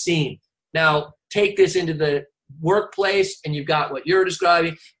to be seen. Now, take this into the workplace, and you've got what you're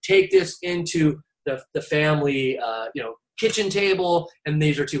describing. Take this into the family, kitchen table, and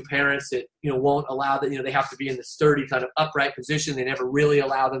these are two parents that, won't allow that, they have to be in the sturdy kind of upright position. They never really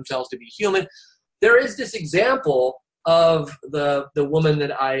allow themselves to be human. There is this example of the woman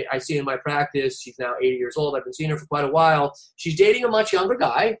that I see in my practice. She's now 80 years old. I've been seeing her for quite a while. She's dating a much younger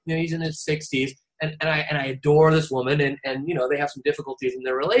guy. He's in his 60s, and I adore this woman, and they have some difficulties in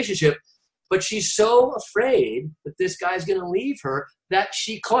their relationship, but she's so afraid that this guy's going to leave her that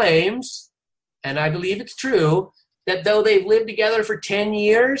she claims, and I believe it's true, that though they've lived together for 10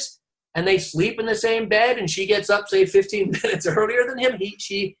 years and they sleep in the same bed and she gets up, say, 15 minutes earlier than him,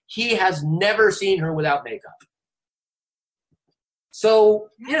 he has never seen her without makeup. So,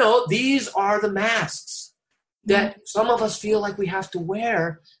 these are the masks that some of us feel like we have to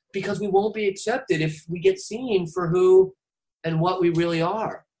wear because we won't be accepted if we get seen for who and what we really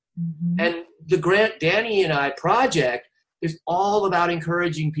are. Mm-hmm. And the Grant, Danny, and I project is all about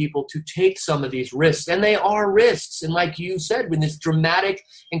encouraging people to take some of these risks. And they are risks. And like you said, when this dramatic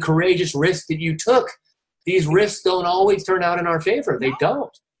and courageous risk that you took, these risks don't always turn out in our favor. They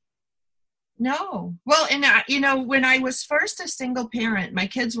don't. No. Well, and when I was first a single parent, my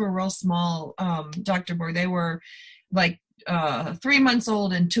kids were real small, Dr. Bohr. They were like 3 months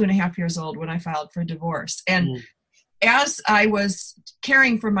old and 2.5 years old when I filed for divorce. And as I was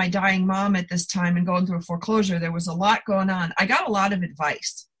caring for my dying mom at this time and going through a foreclosure, there was a lot going on. I got a lot of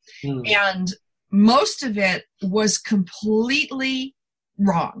advice, and most of it was completely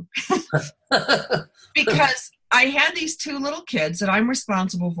wrong because I had these 2 little kids that I'm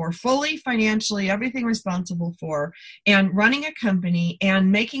responsible for, fully financially, everything responsible for, and running a company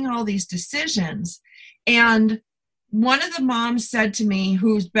and making all these decisions. And one of the moms said to me,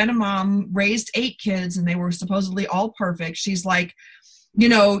 who's been a mom, raised 8 kids, and they were supposedly all perfect. She's like,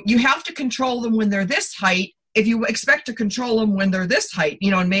 you have to control them when they're this height if you expect to control them when they're this height,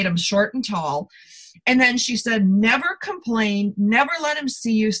 and made them short and tall. And then she said, never complain, never let them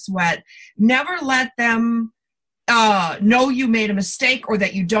see you sweat, never let them know you made a mistake or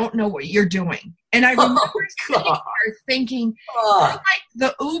that you don't know what you're doing. And I remember sitting there thinking, I'm like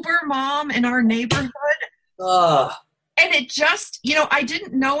the Uber mom in our neighborhood. And it just, I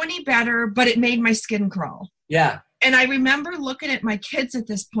didn't know any better, but it made my skin crawl. Yeah. And I remember looking at my kids at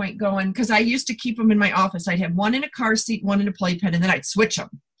this point going, because I used to keep them in my office. I'd have one in a car seat, one in a playpen, and then I'd switch them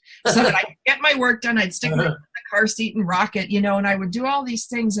so that I could get my work done. I'd stick them in the car seat and rock it, and I would do all these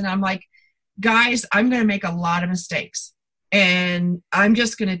things. And I'm like, guys, I'm going to make a lot of mistakes. And I'm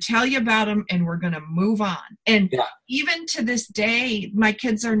just going to tell you about them, and we're going to move on. And even to this day, my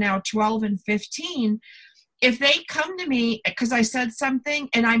kids are now 12 and 15. If they come to me because I said something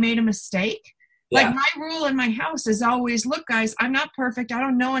and I made a mistake, like my rule in my house is always, look, guys, I'm not perfect. I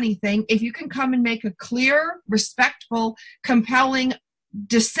don't know anything. If you can come and make a clear, respectful, compelling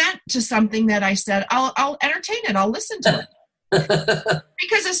dissent to something that I said, I'll entertain it. I'll listen to it.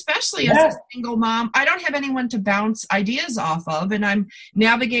 Because especially as a single mom, I don't have anyone to bounce ideas off of, and I'm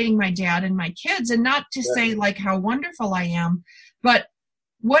navigating my dad and my kids, and not to say like how wonderful I am, but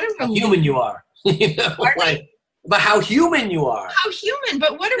what a relief. Human you are. But how human you are. How human,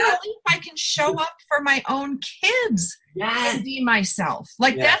 but what a relief I can show up for my own kids and be myself.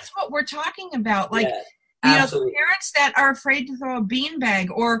 Like that's what we're talking about. Like the parents that are afraid to throw a beanbag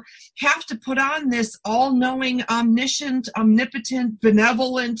or have to put on this all-knowing, omniscient, omnipotent,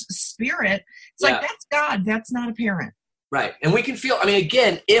 benevolent spirit. It's like, that's God. That's not a parent. Right. And we can feel,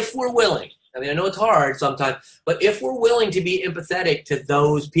 again, if we're willing, I know it's hard sometimes, but if we're willing to be empathetic to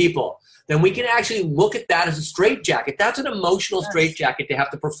those people, then we can actually look at that as a straitjacket. That's an emotional straitjacket to have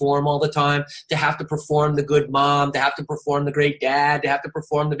to perform all the time, to have to perform the good mom, to have to perform the great dad, to have to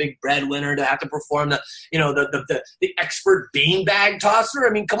perform the big breadwinner, to have to perform the, you know, the expert beanbag tosser. I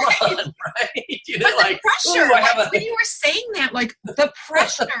mean, come on, right? You know, but like, the pressure, ooh, when you were saying that, like the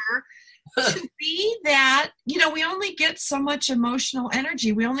pressure to be that, you know, we only get so much emotional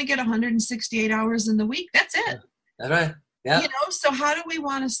energy. We only get 168 hours in the week. That's it. That's right. Yeah. You know, so how do we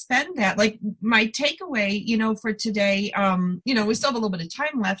want to spend that? Like my takeaway, you know, for today, you know, we still have a little bit of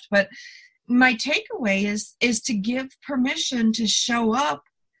time left, but my takeaway is to give permission to show up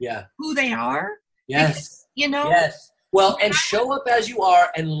who they are. Yes. Because, you know. Yes. Well, and show up as you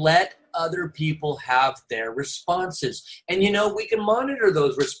are and let other people have their responses. And, you know, we can monitor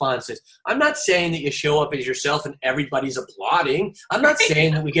those responses. I'm not saying that you show up as yourself and everybody's applauding. I'm not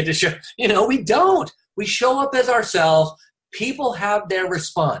saying that we get to show, you know, we don't. We show up as ourselves. People have their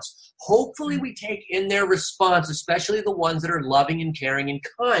response. Hopefully we take in their response, especially the ones that are loving and caring and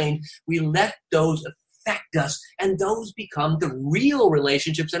kind. We let those affect us, and those become the real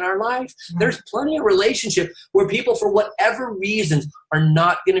relationships in our life. There's plenty of relationships where people, for whatever reasons, are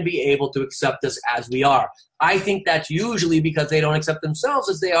not going to be able to accept us as we are. I think that's usually because they don't accept themselves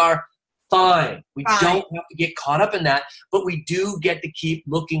as they are. Fine. We don't have to get caught up in that, but we do get to keep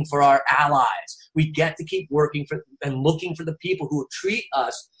looking for our allies. We get to keep working for and looking for the people who treat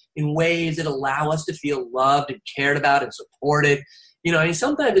us in ways that allow us to feel loved and cared about and supported. You know, I mean,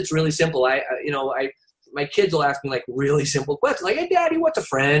 sometimes it's really simple. My kids will ask me like really simple questions, like, "Hey, Daddy, what's a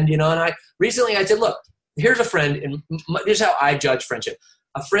friend?" You know, and I said, "Look, here's a friend, and here's how I judge friendship.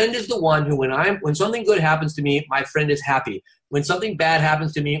 A friend is the one who, when something good happens to me, my friend is happy. When something bad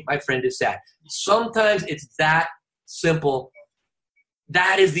happens to me, my friend is sad. Sometimes it's that simple.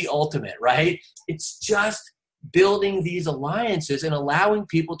 That is the ultimate, right? It's just building these alliances and allowing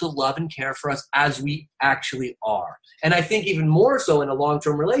people to love and care for us as we actually are. And I think even more so in a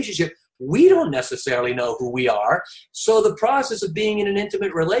long-term relationship, we don't necessarily know who we are. So the process of being in an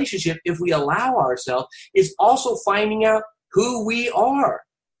intimate relationship, if we allow ourselves, is also finding out who we are.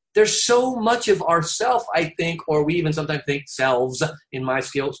 There's so much of ourself, I think, or we even sometimes think selves in my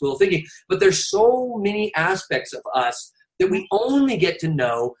school of thinking, but there's so many aspects of us that we only get to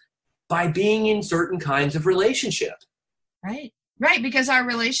know by being in certain kinds of relationship. Right. Right, because our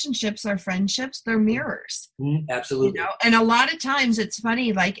relationships, our friendships, they're mirrors. Absolutely. You know? And a lot of times it's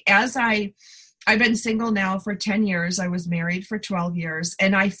funny, like as I've been single now for 10 years. I was married for 12 years.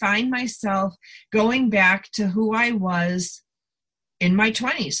 And I find myself going back to who I was in my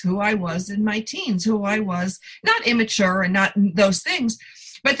 20s, who I was in my teens, who I was not immature and not those things,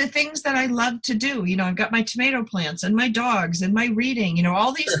 but the things that I love to do. You know, I've got my tomato plants and my dogs and my reading, you know,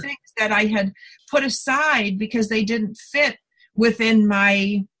 all these things that I had put aside because they didn't fit within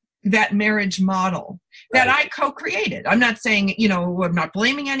that marriage model that I co-created. I'm not saying, you know, I'm not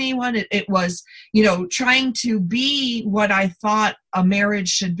blaming anyone. It was, you know, trying to be what I thought a marriage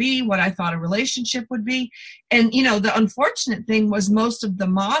should be, what I thought a relationship would be. And, you know, the unfortunate thing was most of the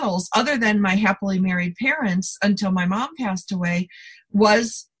models, other than my happily married parents until my mom passed away,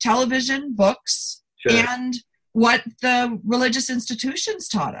 was television, books, and what the religious institutions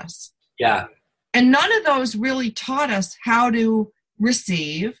taught us. Yeah. And none of those really taught us how to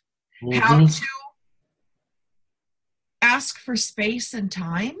receive, how to ask for space and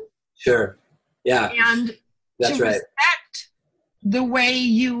time. Sure. Yeah. And that's to right. respect the way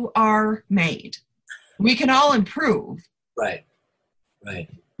you are made. We can all improve. Right. Right.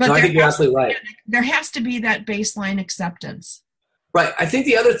 But no, I think you're absolutely right. There has to be that baseline acceptance. Right. I think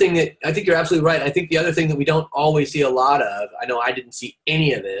you're absolutely right. I think the other thing that we don't always see a lot of, I know I didn't see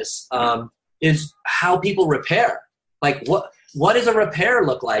any of this, is how people repair. Like what does a repair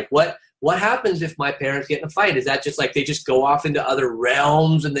look like? What happens if my parents get in a fight? Is that just like they just go off into other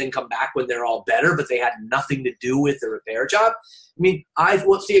realms and then come back when they're all better, but they had nothing to do with the repair job? I mean,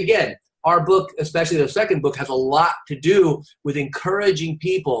 again, our book, especially the second book, has a lot to do with encouraging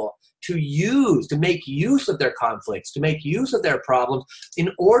people to make use of their conflicts, to make use of their problems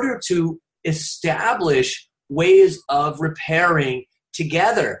in order to establish ways of repairing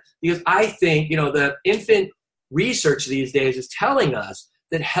together. Because I think, you know, the infant research these days is telling us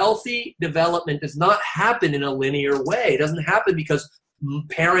that healthy development does not happen in a linear way. It doesn't happen because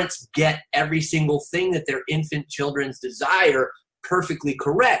parents get every single thing that their infant children's desire perfectly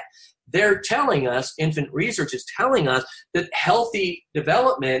correct. They're telling us, infant research is telling us, that healthy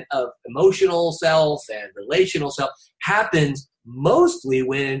development of emotional self and relational self happens mostly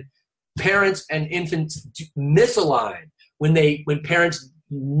when parents and infants misalign, when parents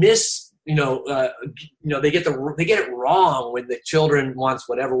they get it wrong when the children wants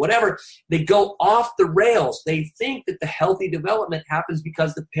whatever. They go off the rails. They think that the healthy development happens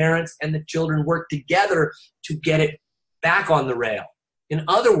because the parents and the children work together to get it back on the rail. In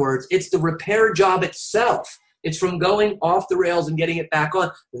other words, it's the repair job itself. It's from going off the rails and getting it back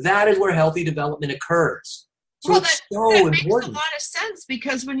on. That is where healthy development occurs. So that makes a lot of sense,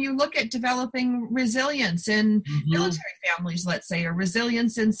 because when you look at developing resilience in military families, let's say, or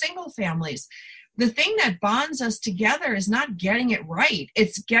resilience in single families, the thing that bonds us together is not getting it right.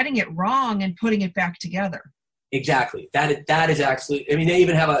 It's getting it wrong and putting it back together. Exactly. That is actually, I mean, they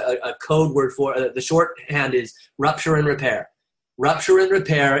even have a code word for the shorthand is rupture and repair. Rupture and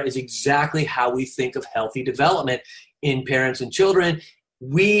repair is exactly how we think of healthy development in parents and children.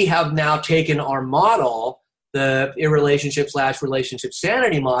 We have now taken our model, the relationship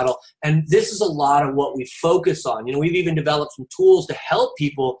sanity model, and this is a lot of what we focus on. We've even developed some tools to help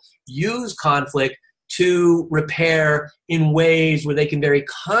people use conflict to repair in ways where they can very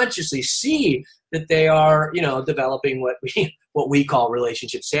consciously see that they are, developing what we call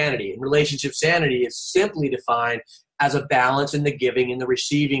relationship sanity. And relationship sanity is simply defined as a balance in the giving and the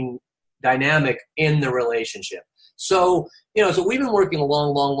receiving dynamic in the relationship. So, so we've been working a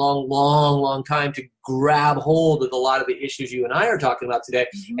long time to grab hold of a lot of the issues you and I are talking about today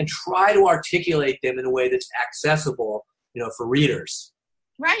and try to articulate them in a way that's accessible, for readers.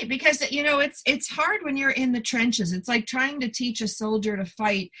 Right, because, it's hard when you're in the trenches. It's like trying to teach a soldier to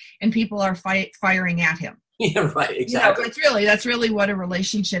fight and people are firing at him. Yeah, right, exactly. That's really what a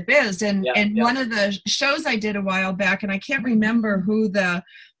relationship is. And one of the shows I did a while back, and I can't remember who the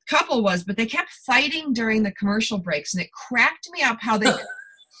couple was, but they kept fighting during the commercial breaks, and it cracked me up how they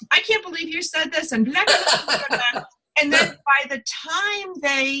I can't believe you said this, and blah, blah, blah, blah. And then by the time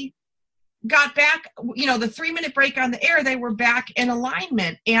they got back, the 3-minute break on the air, they were back in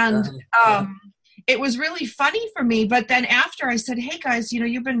alignment. And it was really funny for me. But then after I said, hey guys,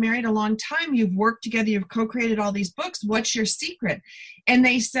 you've been married a long time, you've worked together, you've co-created all these books, what's your secret? And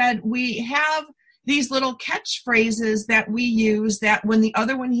they said, we have these little catchphrases that we use that when the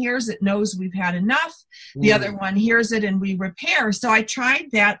other one hears it, knows we've had enough. The other one hears it and we repair. So I tried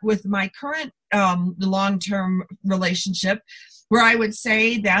that with my current long-term relationship, where I would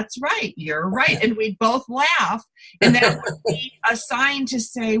say, that's right, you're right. And we'd both laugh. And that would be a sign to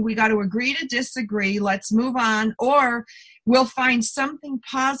say, we got to agree to disagree, let's move on. Or we'll find something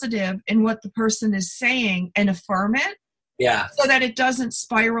positive in what the person is saying and affirm it. Yeah. So that it doesn't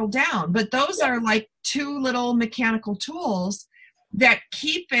spiral down. But those are like two little mechanical tools that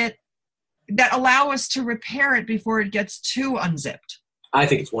that allow us to repair it before it gets too unzipped. I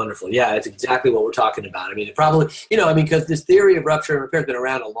think it's wonderful. Yeah, it's exactly what we're talking about. I mean, it probably, because this theory of rupture and repair has been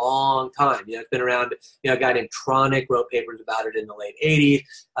around a long time. It's been around, a guy named Tronick wrote papers about it in the late 80s.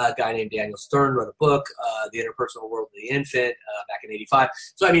 A guy named Daniel Stern wrote a book, The Interpersonal World of the Infant, back in 85.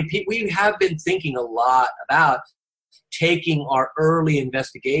 So, I mean, we have been thinking a lot about taking our early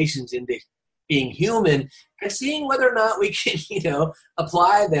investigations into being human and seeing whether or not we can,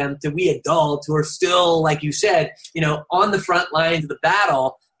 apply them to we adults who are still, like you said, on the front lines of the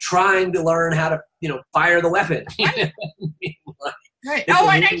battle, trying to learn how to, fire the weapon. Right. Right. Oh,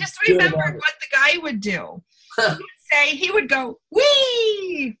 and I just remembered what the guy would do. He would go,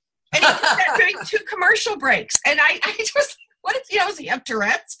 wee! And he did that during 2 commercial breaks. And I just, what is, does he have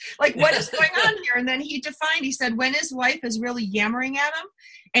Tourette's? Like, what is going on here? And then he said, when his wife is really yammering at him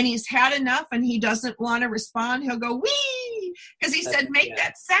and he's had enough and he doesn't want to respond, he'll go, wee! Because he said, make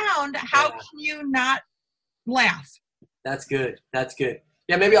that sound. How can you not laugh? That's good.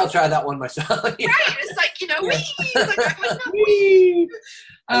 Yeah, maybe I'll try that one myself. Right. It's like, wee! It's like, wee!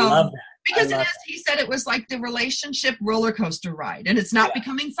 I love that. Because he said it was like the relationship roller coaster ride, and it's not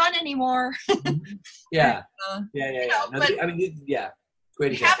becoming fun anymore. Yeah.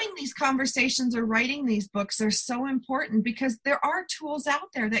 Great example. Having these conversations or writing these books are so important because there are tools out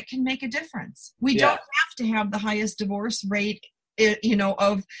there that can make a difference. We don't have to have the highest divorce rate,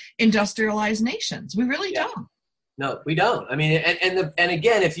 of industrialized nations. We really don't. No, we don't. I mean, and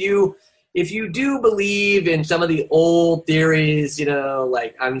again, if you do believe in some of the old theories,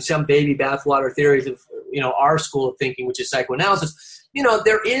 some baby bathwater theories of, our school of thinking, which is psychoanalysis,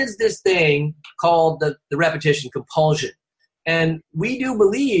 there is this thing called the repetition compulsion. And we do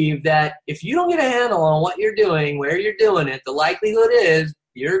believe that if you don't get a handle on what you're doing, where you're doing it, the likelihood is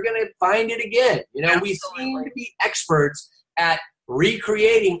you're going to find it again. We seem to be experts at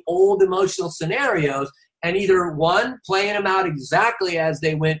recreating old emotional scenarios and either 1, playing them out exactly as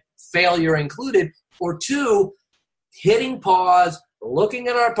they went, failure included, or 2, hitting pause, looking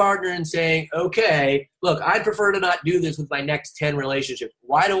at our partner and saying, okay, look, I'd prefer to not do this with my next 10 relationships.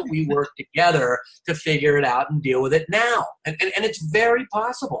 Why don't we work together to figure it out and deal with it now? And it's very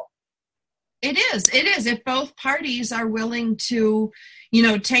possible. It is. If both parties are willing to,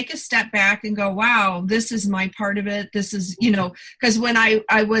 take a step back and go, wow, this is my part of it. This is, because when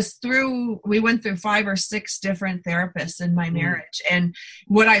we went through 5 or 6 different therapists in my marriage. And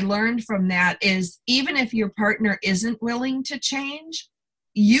what I learned from that is even if your partner isn't willing to change,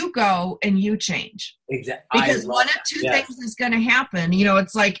 you go and you change. Exactly. Because one of two things is going to happen.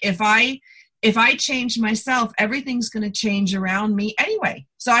 It's like if I change myself, everything's going to change around me anyway.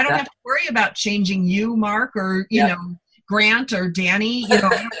 So I don't have to worry about changing you, Mark, or, Grant or Danny. I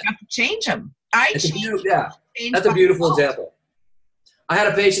don't have to change them. That's a beautiful example. I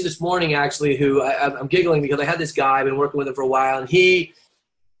had a patient this morning, actually, who I'm giggling because I had this guy, I've been working with him for a while, and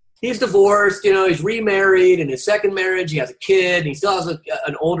he's divorced, he's remarried. In his second marriage, he has a kid, and he still has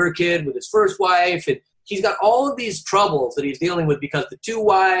an older kid with his first wife, and he's got all of these troubles that he's dealing with because the 2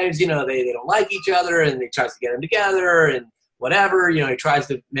 wives, they don't like each other, and he tries to get them together and whatever. He tries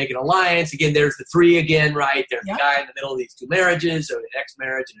to make an alliance. Again, there's the 3 again, right? There's the guy in the middle of these 2 marriages, or an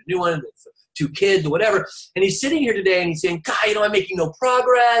ex-marriage and a new one, and 2 kids or whatever. And he's sitting here today and he's saying, God, I'm making no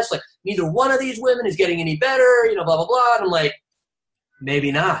progress. Like, neither one of these women is getting any better, blah, blah, blah. And I'm like,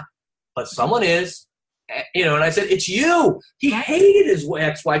 maybe not, but someone is. And I said, it's you. He hated his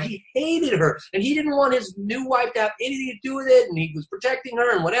ex-wife. He hated her. And he didn't want his new wife to have anything to do with it. And he was protecting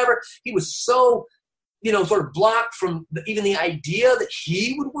her and whatever. He was so, sort of blocked from even the idea that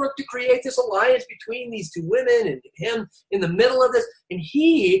he would work to create this alliance between these 2 women and him in the middle of this. And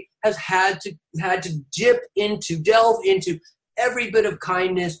he has had to delve into every bit of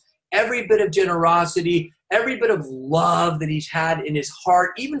kindness, every bit of generosity, every bit of love that he's had in his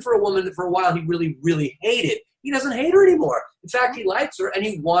heart, even for a woman that for a while he really, really hated. He doesn't hate her anymore. In fact, he likes her and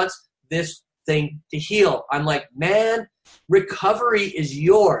he wants this thing to heal. I'm like, man, recovery is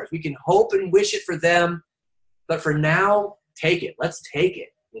yours. We can hope and wish it for them, but for now, take it. Let's take it.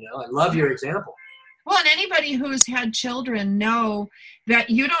 I love your example. Well, and anybody who's had children know that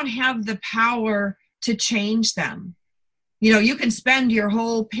you don't have the power to change them. You can spend your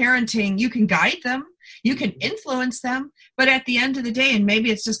whole parenting, you can guide them, you can influence them, but at the end of the day, and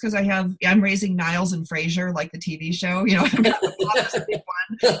maybe it's just because I'm raising Niles and Frasier, like the TV show, I've got a big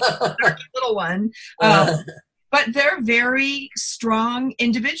one, darky little one, but they're very strong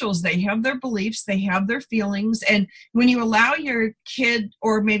individuals. They have their beliefs, they have their feelings, and when you allow your kid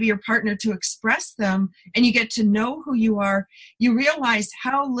or maybe your partner to express them and you get to know who you are, you realize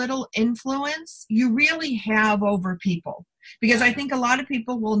how little influence you really have over people. Because I think a lot of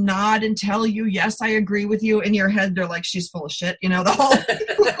people will nod and tell you, yes, I agree with you. In your head, they're like, she's full of shit, the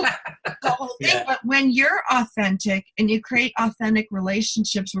whole thing. Yeah. But when you're authentic and you create authentic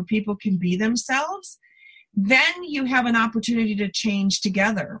relationships where people can be themselves, then you have an opportunity to change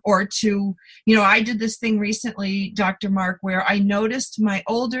together or to, I did this thing recently, Dr. Mark, where I noticed my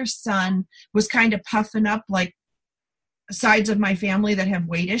older son was kind of puffing up like sides of my family that have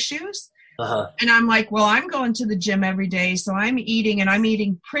weight issues. Uh-huh. And I'm like, well, I'm going to the gym every day, so I'm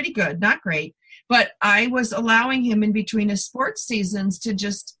eating pretty good, not great. But I was allowing him in between his sports seasons to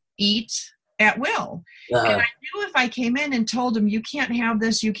just eat at will. Uh-huh. And I knew if I came in and told him, you can't have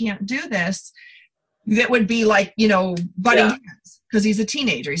this, you can't do this, that would be like, butting heads because he's a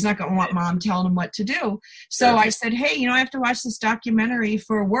teenager. He's not going to want mom telling him what to do. So I said, hey, I have to watch this documentary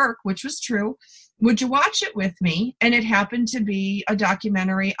for work, which was true. Would you watch it with me? And it happened to be a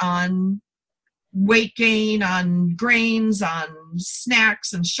documentary on weight gain, on grains, on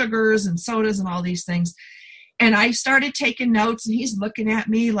snacks and sugars and sodas and all these things. And I started taking notes and he's looking at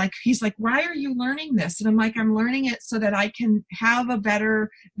me like, why are you learning this? And I'm like, I'm learning it so that I can have a better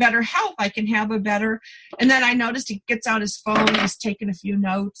health. I can have a better, and then I noticed he gets out his phone, he's taking a few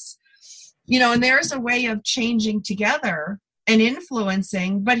notes, and there's a way of changing together and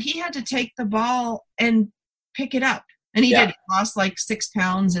influencing, but he had to take the ball and pick it up. And he did. He lost like 6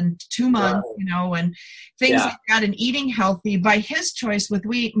 pounds in 2 months, and things like that, and eating healthy by his choice with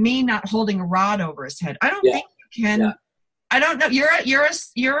me not holding a rod over his head. I don't think you can. Yeah. I don't know. You're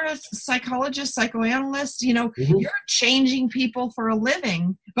a psychologist, psychoanalyst, you're changing people for a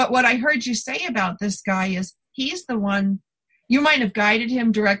living. But what I heard you say about this guy is he's the one, you might have guided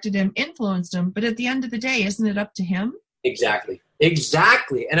him, directed him, influenced him, but at the end of the day, isn't it up to him? Exactly.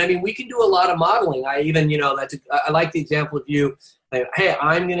 And I mean, we can do a lot of modeling. I even, I like the example of you, like, hey,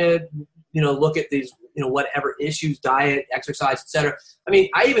 I'm going to, look at these, whatever issues, diet, exercise, etc. I mean,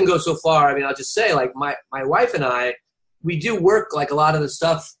 I even go so far. I mean, I'll just say like my wife and I, we do work like a lot of the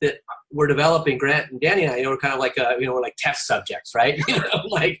stuff that, we're developing, Grant and Danny and I, we're kind of like, we're like test subjects, right?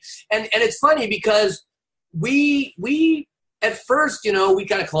 And it's funny because we at first, we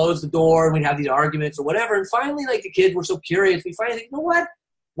kind of closed the door and we'd have these arguments or whatever. And finally, like the kids were so curious, we finally think, you know what?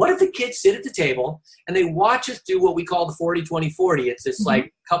 What if the kids sit at the table and they watch us do what we call the 40-20-40? It's this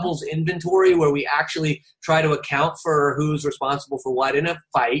like couples inventory where we actually try to account for who's responsible for what in a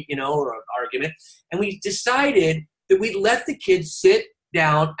fight, or an argument. And we decided that we'd let the kids sit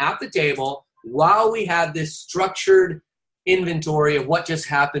down at the table while we had this structured inventory of what just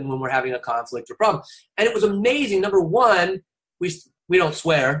happened when we're having a conflict or problem. And it was amazing. Number one, we don't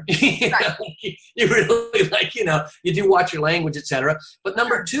swear. You really you do watch your language, etc. But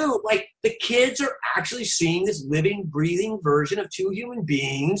number two, like the kids are actually seeing this living, breathing version of two human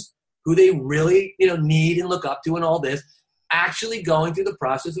beings who they really, need and look up to and all this, actually going through the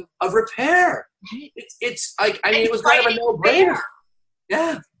process of repair. It's like, it was kind of a no-brainer.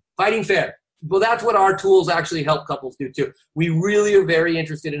 Yeah, fighting fair. Well, that's what our tools actually help couples do too. We really are very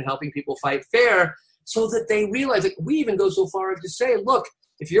interested in helping people fight fair so that they realize, like, we even go so far as to say, look,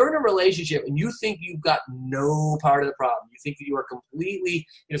 if you're in a relationship and you think you've got no part of the problem, you think that you are completely,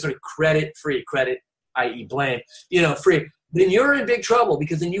 sort of credit-free, i.e. blame, free, then you're in big trouble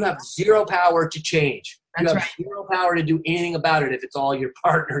because then you have zero power to change. You have zero power to do anything about it if it's all your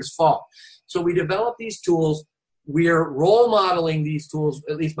partner's fault. So we develop these tools. We're role modeling these tools,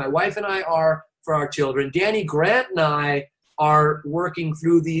 at least my wife and I are, for our children. Danny, Grant, and I are working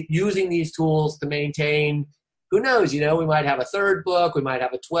through using these tools to maintain, who knows, we might have a third book, we might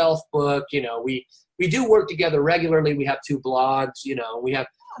have a 12th book, we do work together regularly. We have 2 blogs, we have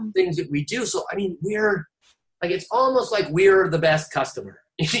things that we do. So, we're like, it's almost like we're the best customer.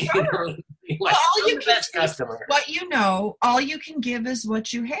 Well, customer. All you can give is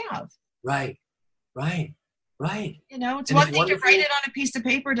what you have. Right. It's one thing to write it on a piece of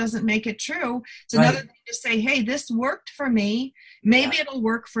paper doesn't make it true. It's another thing to say, hey, this worked for me. Maybe it'll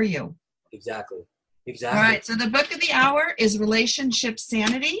work for you. Exactly. All right. So the book of the hour is Relationship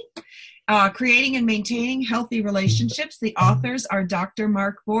Sanity, Creating and Maintaining Healthy Relationships. The authors are Dr.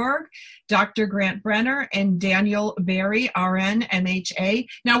 Mark Borg, Dr. Grant Brenner, and Daniel Berry, RN, MHA.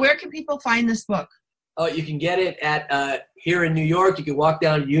 Now, where can people find this book? Oh, you can get it at here in New York. You can walk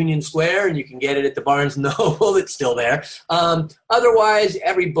down Union Square, and you can get it at the Barnes & Noble. It's still there. Otherwise,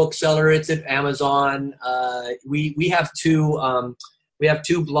 every bookseller. It's at Amazon. We have 2. We have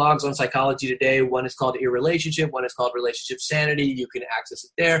 2 blogs on Psychology Today. One is called Irrelationship. One is called Relationship Sanity. You can access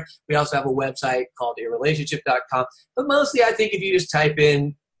it there. We also have a website called irrelationship.com. But mostly, I think if you just type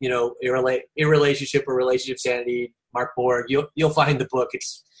in, Irrelationship or Relationship Sanity, Mark Borg, you'll find the book.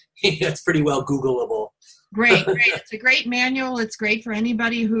 It's pretty well Googleable. Great. It's a great manual. It's great for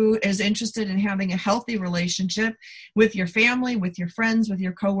anybody who is interested in having a healthy relationship with your family, with your friends, with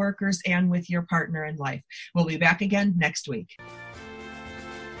your coworkers, and with your partner in life. We'll be back again next week.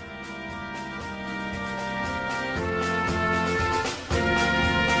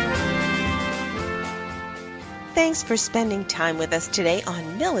 Thanks for spending time with us today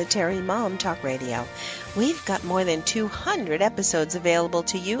on Military Mom Talk Radio. We've got more than 200 episodes available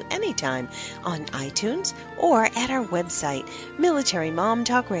to you anytime on iTunes or at our website,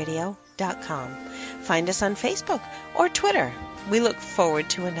 militarymomtalkradio.com. Find us on Facebook or Twitter. We look forward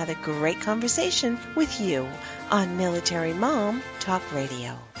to another great conversation with you on Military Mom Talk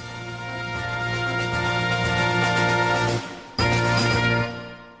Radio.